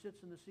sinners, nor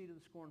sits in the seat of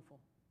the scornful.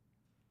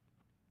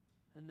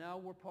 And now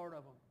we're part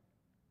of them.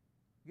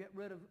 Get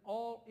rid of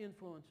all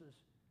influences.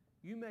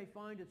 You may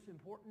find it's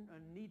important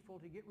and needful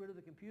to get rid of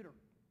the computer.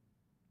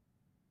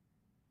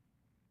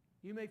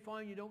 You may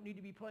find you don't need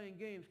to be playing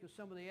games because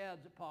some of the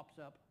ads that pops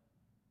up.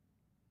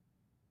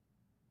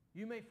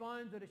 You may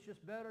find that it's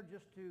just better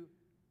just to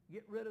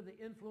get rid of the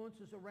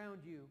influences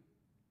around you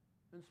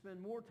and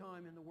spend more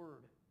time in the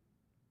Word.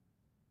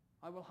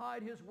 I will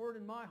hide his word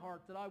in my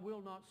heart that I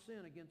will not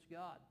sin against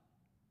God.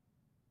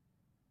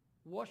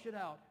 Wash it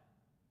out.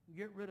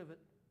 Get rid of it.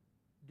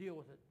 Deal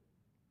with it.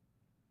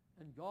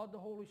 And God the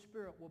Holy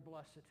Spirit will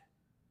bless it.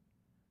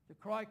 The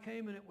cry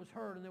came and it was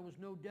heard, and there was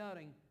no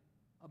doubting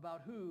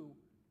about who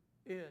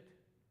it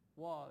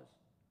was.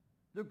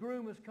 The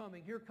groom is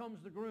coming. Here comes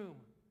the groom.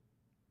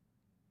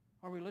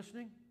 Are we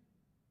listening?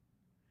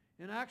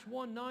 In Acts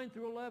 1, 9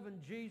 through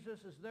 11, Jesus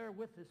is there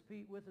with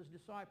his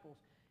disciples.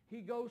 He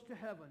goes to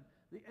heaven.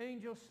 The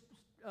angels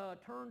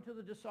turn to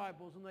the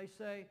disciples and they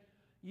say,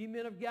 "Ye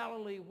men of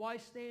Galilee, why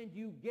stand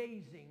you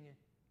gazing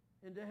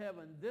into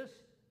heaven? This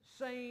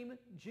same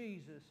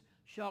Jesus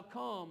shall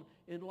come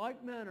in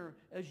like manner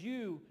as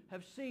you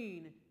have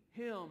seen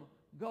him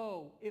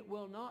go." It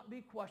will not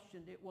be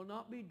questioned. It will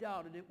not be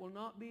doubted. It will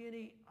not be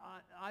any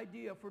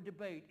idea for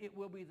debate. It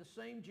will be the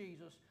same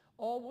Jesus.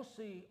 All will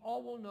see,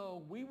 all will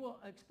know, we will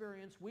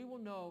experience, we will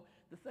know.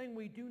 The thing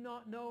we do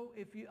not know,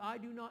 I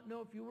do not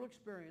know if you will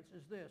experience,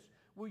 is this: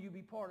 will you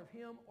be part of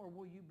him, or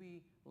will you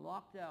be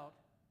locked out?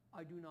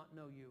 I do not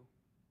know you.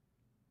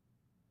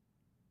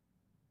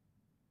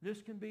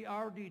 This can be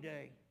our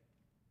D-Day,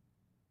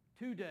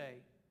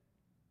 today,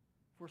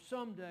 for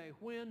someday,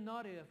 when,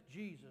 not if,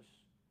 Jesus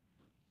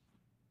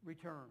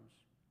returns.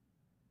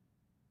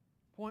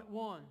 Point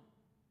 1,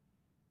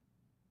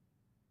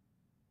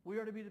 we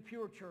are to be the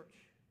pure church.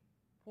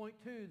 Point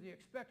 2, the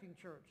expecting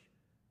church.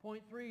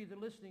 Point 3, the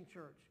listening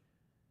church.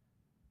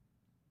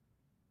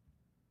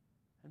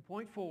 And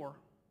point 4,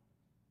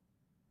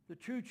 the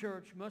true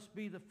church must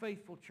be the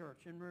faithful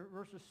church. In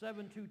verses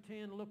 7 to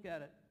 10, look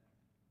at it.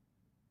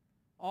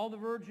 All the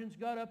virgins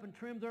got up and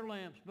trimmed their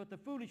lamps, but the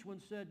foolish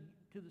ones said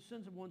to the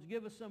sensible ones,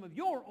 give us some of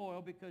your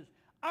oil because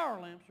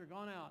our lamps are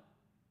gone out.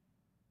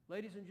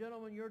 Ladies and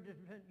gentlemen,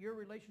 your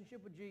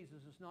relationship with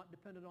Jesus is not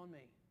dependent on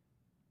me.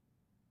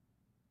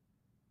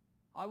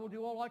 I will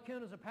do all I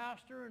can as a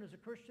pastor and as a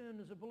Christian and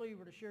as a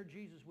believer to share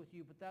Jesus with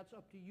you, but that's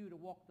up to you to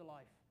walk the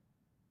life.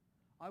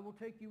 I will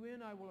take you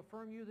in. I will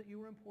affirm you that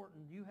you are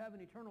important. You have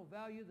an eternal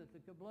value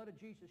that the blood of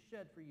Jesus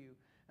shed for you.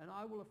 And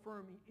I will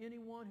affirm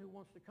anyone who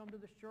wants to come to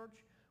this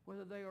church,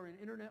 whether they are in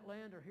internet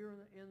land or here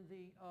in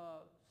the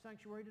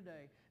sanctuary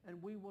today,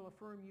 and we will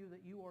affirm you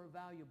that you are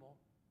valuable.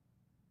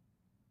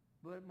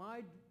 But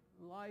my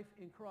life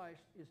in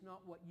Christ is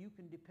not what you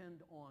can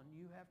depend on.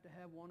 You have to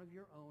have one of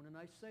your own. And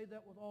I say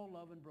that with all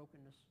love and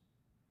brokenness.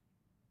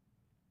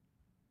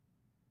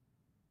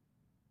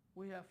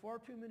 We have far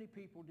too many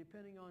people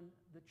depending on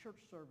the church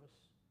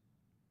service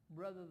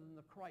rather than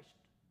the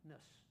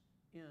Christness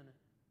in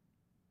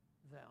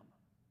them.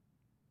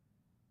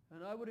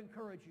 And I would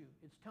encourage you,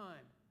 it's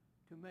time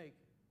to make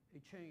a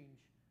change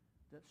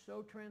that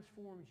so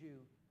transforms you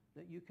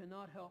that you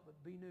cannot help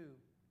but be new.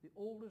 The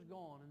old is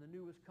gone and the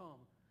new has come.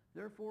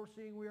 Therefore,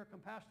 seeing we are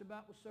compassed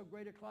about with so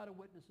great a cloud of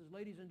witnesses,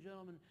 ladies and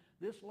gentlemen,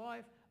 this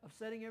life of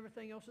setting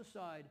everything else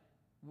aside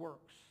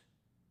works.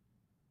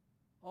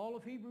 All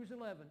of Hebrews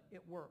 11,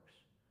 it works.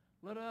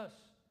 Let us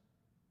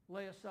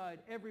lay aside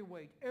every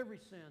weight, every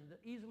sin that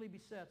easily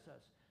besets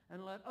us,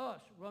 and let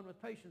us run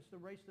with patience the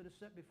race that is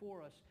set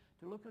before us,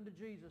 to look unto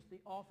Jesus, the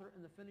author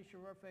and the finisher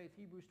of our faith.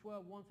 Hebrews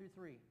 12, 1 through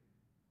 3.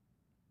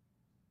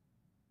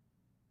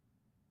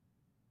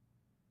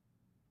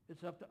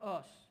 It's up to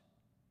us.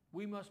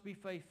 We must be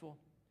faithful.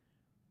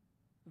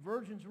 The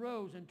virgins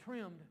rose and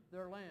trimmed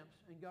their lamps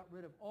and got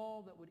rid of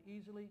all that would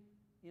easily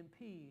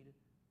impede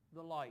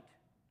the light.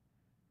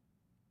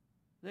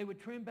 They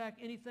would trim back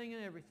anything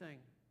and everything.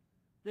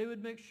 They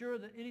would make sure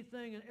that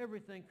anything and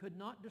everything could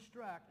not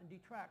distract and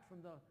detract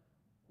from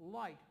the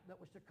light that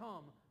was to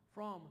come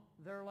from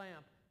their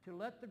lamp, to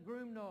let the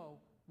groom know,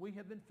 we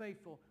have been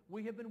faithful,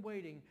 we have been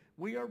waiting,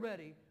 we are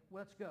ready,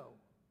 let's go.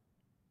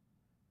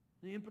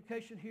 The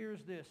implication here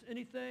is this: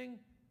 anything,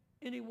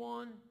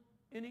 anyone,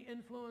 any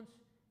influence,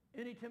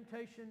 any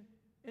temptation,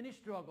 any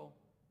struggle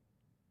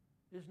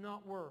is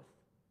not worth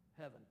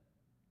heaven.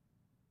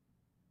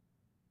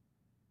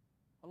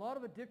 A lot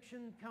of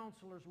addiction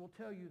counselors will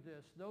tell you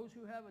this. Those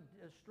who have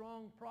a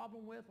strong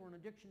problem with or an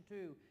addiction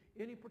to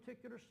any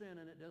particular sin,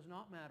 and it does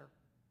not matter.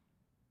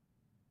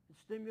 It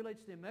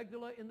stimulates the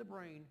amygdala in the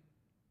brain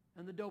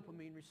and the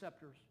dopamine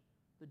receptors.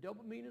 The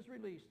dopamine is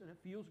released and it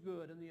feels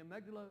good, and the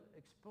amygdala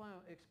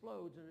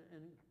explodes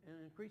and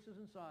increases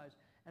in size,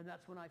 and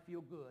that's when I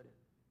feel good.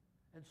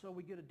 And so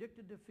we get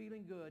addicted to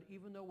feeling good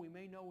even though we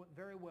may know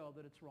very well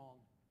that it's wrong.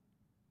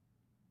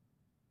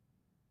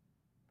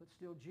 But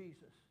still,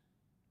 Jesus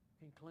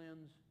can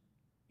cleanse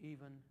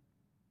even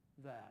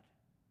that.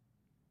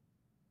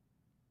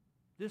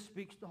 This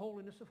speaks to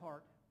holiness of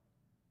heart,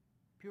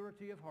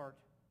 purity of heart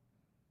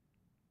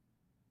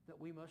that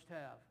we must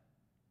have,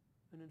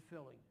 an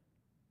infilling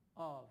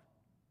of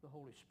the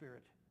Holy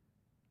Spirit.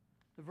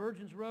 The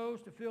virgins rose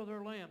to fill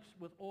their lamps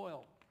with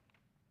oil.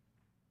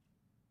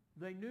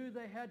 They knew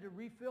they had to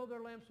refill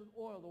their lamps with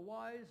oil. The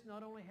wise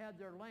not only had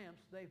their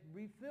lamps, they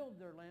refilled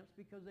their lamps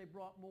because they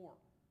brought more.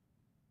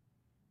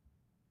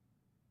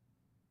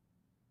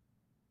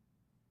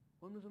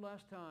 When was the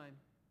last time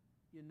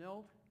you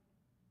knelt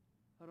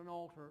at an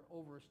altar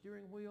over a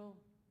steering wheel,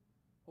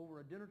 over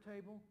a dinner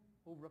table,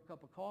 over a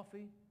cup of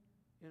coffee,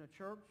 in a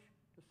church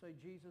to say,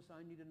 Jesus,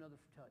 I need another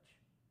touch.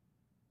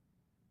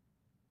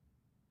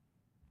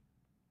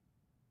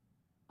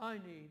 I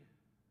need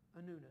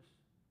a newness.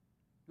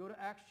 Go to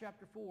Acts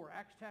chapter 4.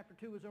 Acts chapter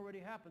 2 has already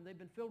happened. They've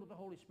been filled with the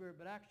Holy Spirit,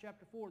 but Acts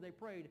chapter 4 they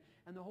prayed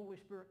and the Holy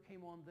Spirit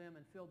came on them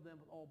and filled them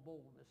with all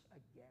boldness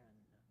again.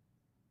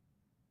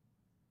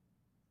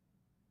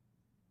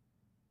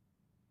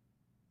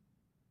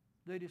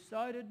 They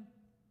decided,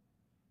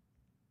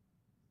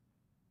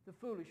 the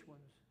foolish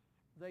ones,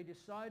 they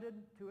decided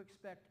to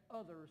expect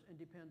others and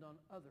depend on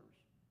others.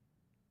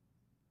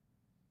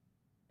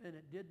 And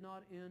it did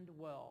not end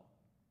well.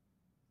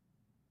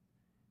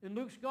 In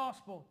Luke's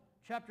Gospel,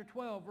 chapter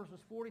 12, verses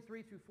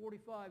 43 through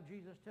 45,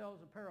 Jesus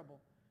tells a parable.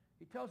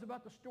 He tells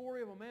about the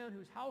story of a man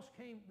whose house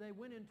they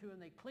went into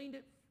and they cleaned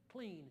it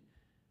clean.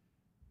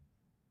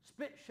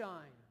 Spit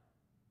shine.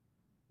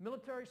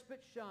 Military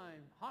spit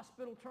shine,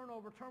 hospital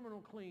turnover,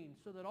 terminal clean,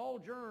 so that all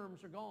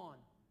germs are gone.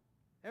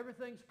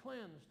 Everything's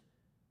cleansed.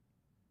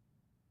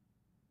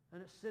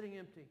 And it's sitting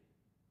empty.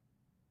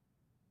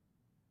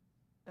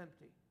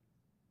 Empty.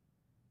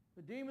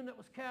 The demon that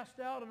was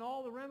cast out and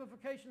all the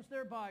ramifications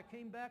thereby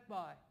came back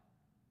by.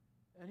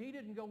 And he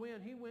didn't go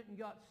in. He went and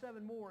got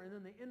 7 more. And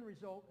then the end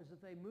result is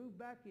that they moved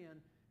back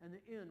in, and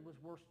the end was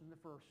worse than the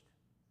first.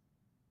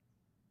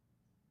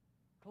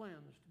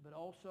 Cleansed, but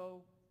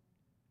also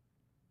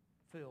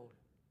filled.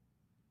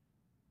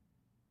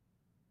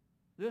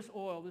 This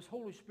oil, this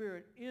Holy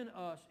Spirit in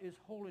us is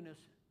holiness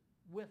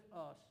with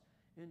us,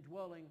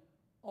 indwelling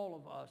all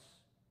of us,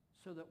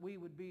 so that we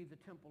would be the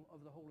temple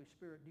of the Holy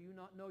Spirit. Do you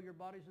not know your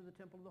bodies are the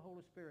temple of the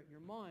Holy Spirit? Your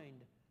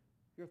mind,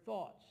 your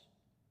thoughts,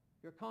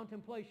 your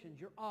contemplations,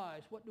 your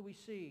eyes, what do we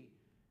see?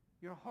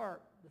 Your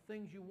heart, the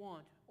things you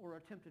want or are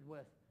tempted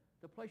with.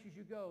 The places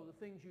you go, the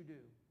things you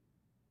do.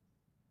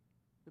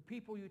 The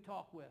people you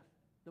talk with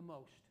the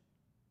most.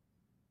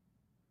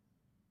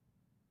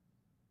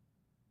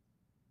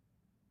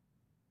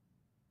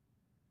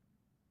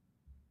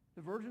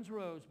 The virgins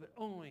rose, but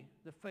only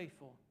the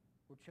faithful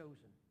were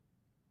chosen.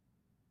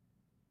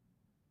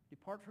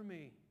 Depart from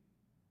me,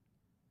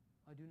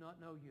 I do not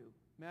know you.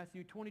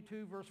 Matthew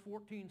 22, verse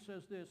 14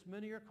 says this,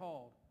 many are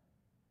called,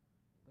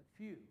 but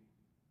few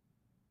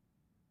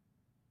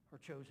are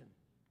chosen.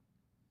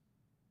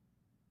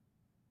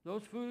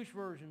 Those foolish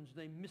virgins,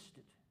 they missed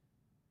it.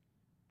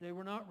 They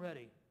were not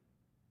ready.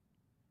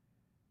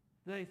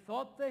 They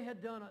thought they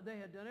had done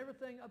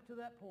everything up to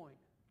that point,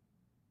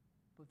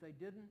 but they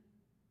didn't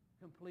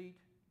complete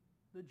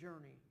the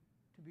journey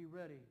to be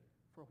ready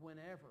for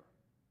whenever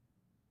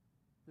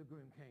the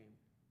groom came.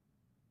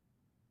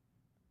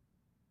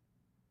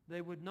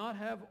 They would not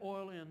have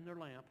oil in their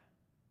lamp.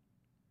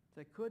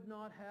 They could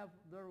not have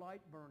their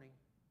light burning,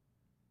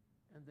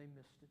 and they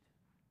missed it.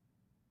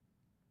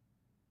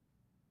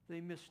 They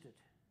missed it.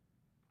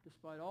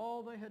 Despite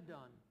all they had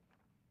done,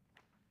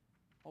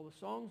 all the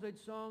songs they'd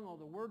sung, all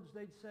the words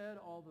they'd said,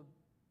 all the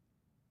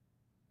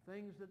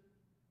things that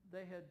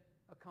they had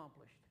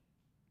accomplished,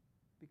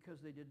 because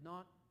they did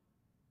not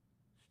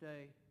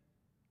stay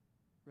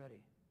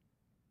ready.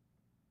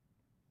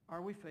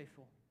 Are we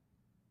faithful?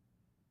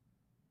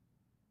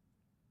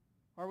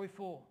 Are we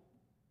full?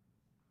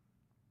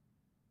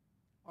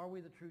 Are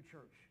we the true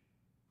church?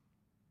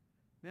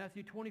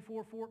 Matthew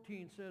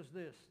 24:14 says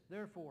this,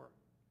 therefore,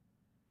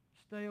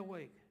 stay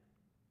awake,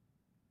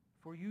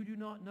 for you do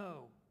not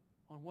know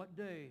on what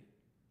day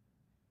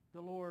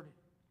the Lord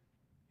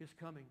is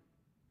coming.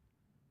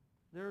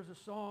 There's a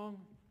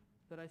song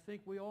that I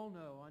think we all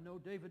know. I know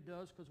David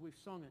does because we've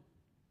sung it.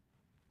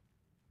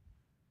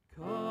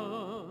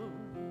 Come,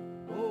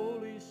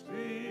 Holy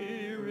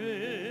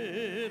Spirit,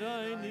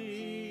 I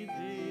need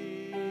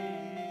thee.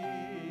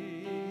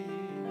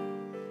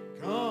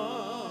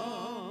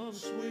 Come,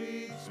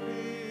 sweet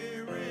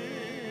Spirit,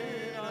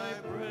 I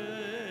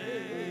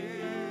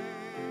pray.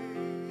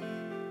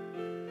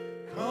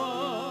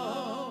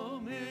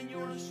 Come in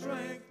your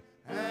strength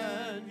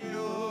and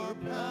your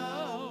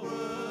power.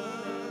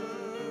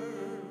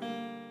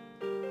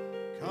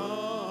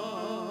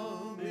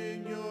 Come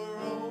in your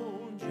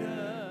own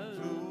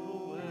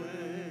gentle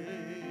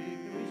way.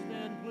 Can we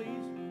stand,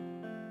 please?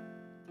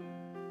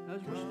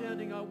 As we're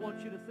standing, I want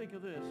you to think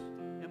of this.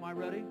 Am I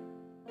ready?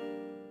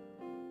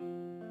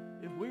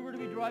 If we were to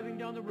be driving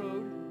down the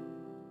road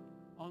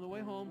on the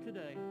way home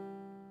today,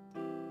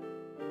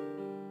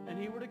 and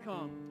he were to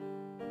come,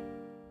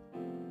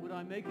 would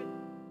I make it,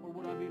 or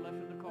would I be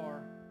left in the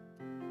car?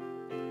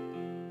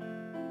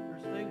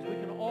 There's things we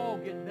can all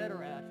get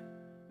better at.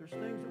 There's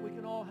things that we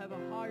can all have a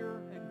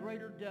higher and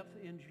greater depth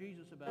in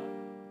Jesus about.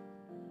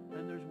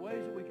 And there's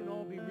ways that we can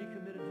all be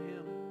recommitted to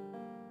him.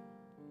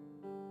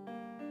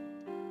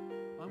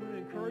 I'm going to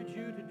encourage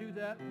you to do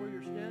that where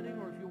you're standing,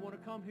 or if you want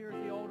to come here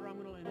at the altar, I'm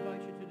going to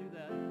invite you to do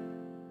that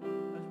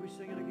as we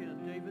sing it again.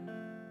 David.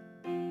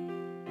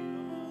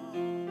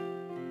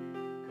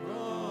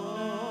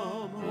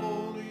 Come,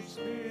 Holy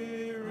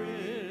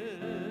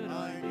Spirit,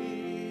 I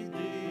need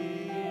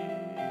thee.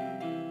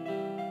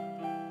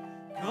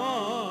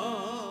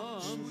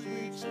 Come,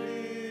 sweet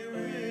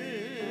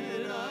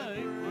Spirit,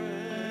 I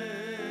pray.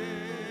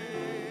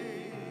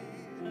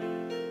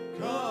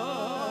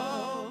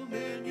 Come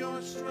in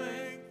your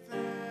strength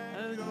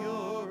and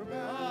your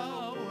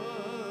power.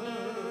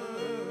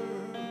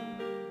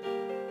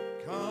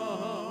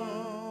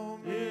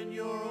 Come in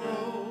your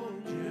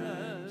own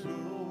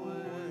gentle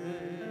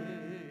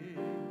way.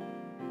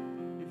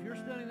 If you're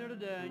standing there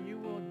today and you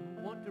will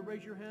want to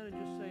raise your hand and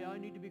just say, I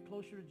need to be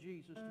closer to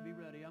Jesus to be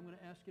ready, I'm going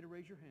to ask you to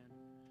raise your hand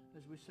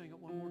as we sing it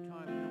one more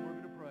time, and then we're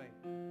going to pray.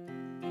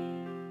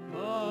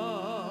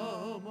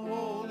 Come,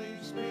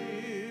 Holy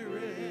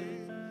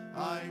Spirit,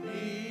 I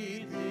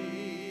need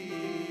thee.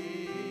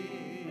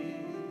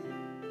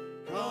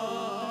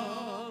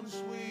 Come,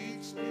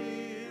 sweet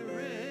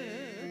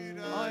Spirit,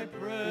 I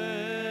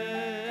pray.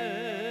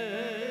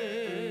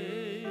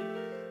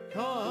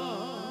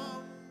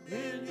 Come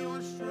in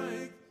your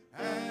strength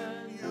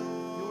and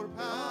your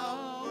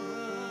power.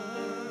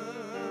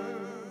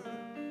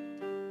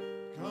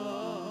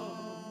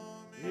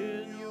 Come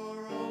in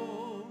your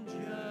own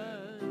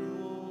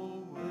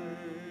gentle way.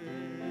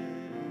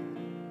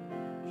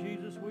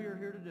 Jesus, we are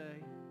here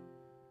today,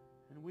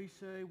 and we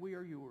say we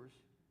are yours.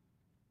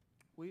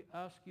 We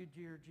ask you,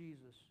 dear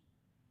Jesus,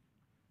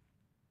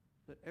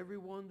 that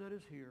everyone that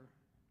is here,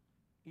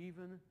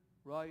 even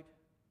right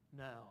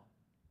now,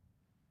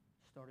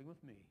 starting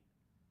with me,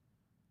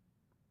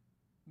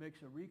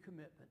 makes a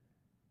recommitment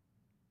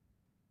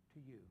to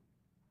you.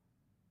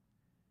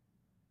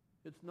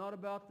 It's not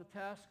about the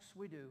tasks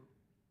we do.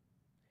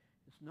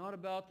 It's not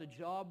about the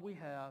job we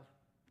have.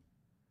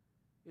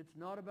 It's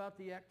not about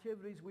the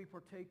activities we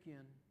partake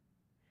in.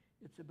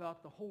 It's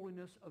about the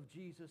holiness of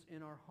Jesus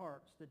in our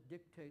hearts that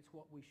dictates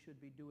what we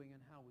should be doing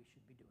and how we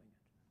should be doing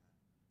it.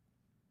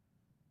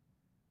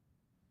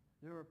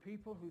 There are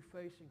people who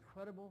face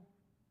incredible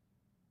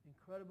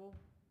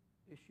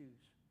issues.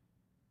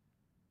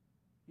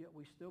 Yet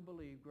we still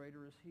believe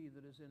greater is He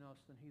that is in us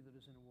than he that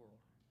is in the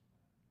world.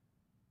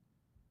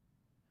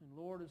 And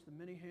Lord, as the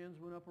many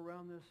hands went up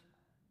around this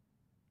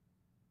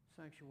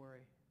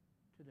sanctuary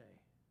today,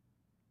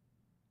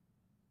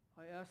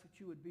 I ask that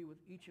you would be with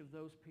each of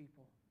those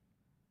people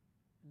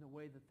in the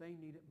way that they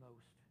need it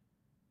most.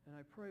 And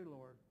I pray,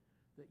 Lord,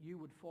 that you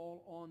would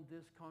fall on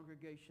this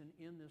congregation,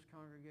 in this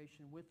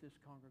congregation, with this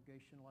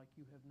congregation like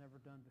you have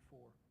never done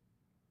before.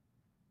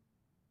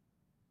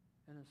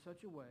 And in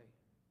such a way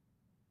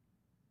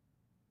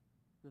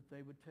that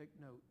they would take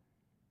note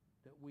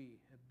that we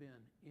have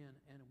been in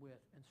and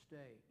with and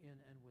stay in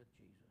and with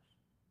Jesus.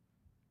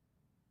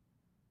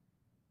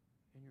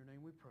 In your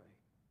name we pray.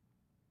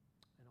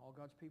 And all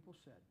God's people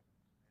said,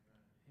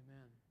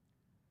 Amen.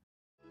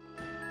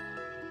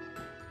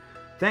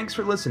 Thanks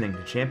for listening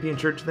to Champion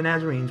Church of the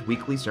Nazarene's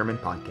weekly sermon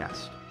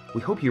podcast.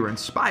 We hope you were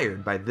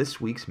inspired by this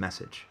week's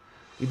message.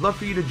 We'd love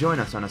for you to join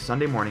us on a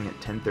Sunday morning at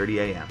 10:30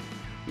 a.m.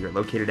 We are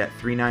located at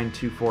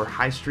 3924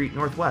 High Street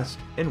Northwest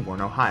in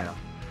Warren, Ohio.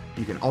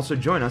 You can also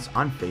join us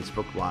on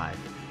Facebook Live.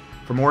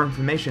 For more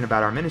information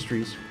about our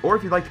ministries, or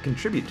if you'd like to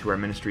contribute to our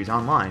ministries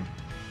online,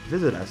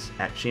 visit us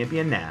at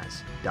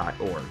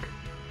championnaz.org.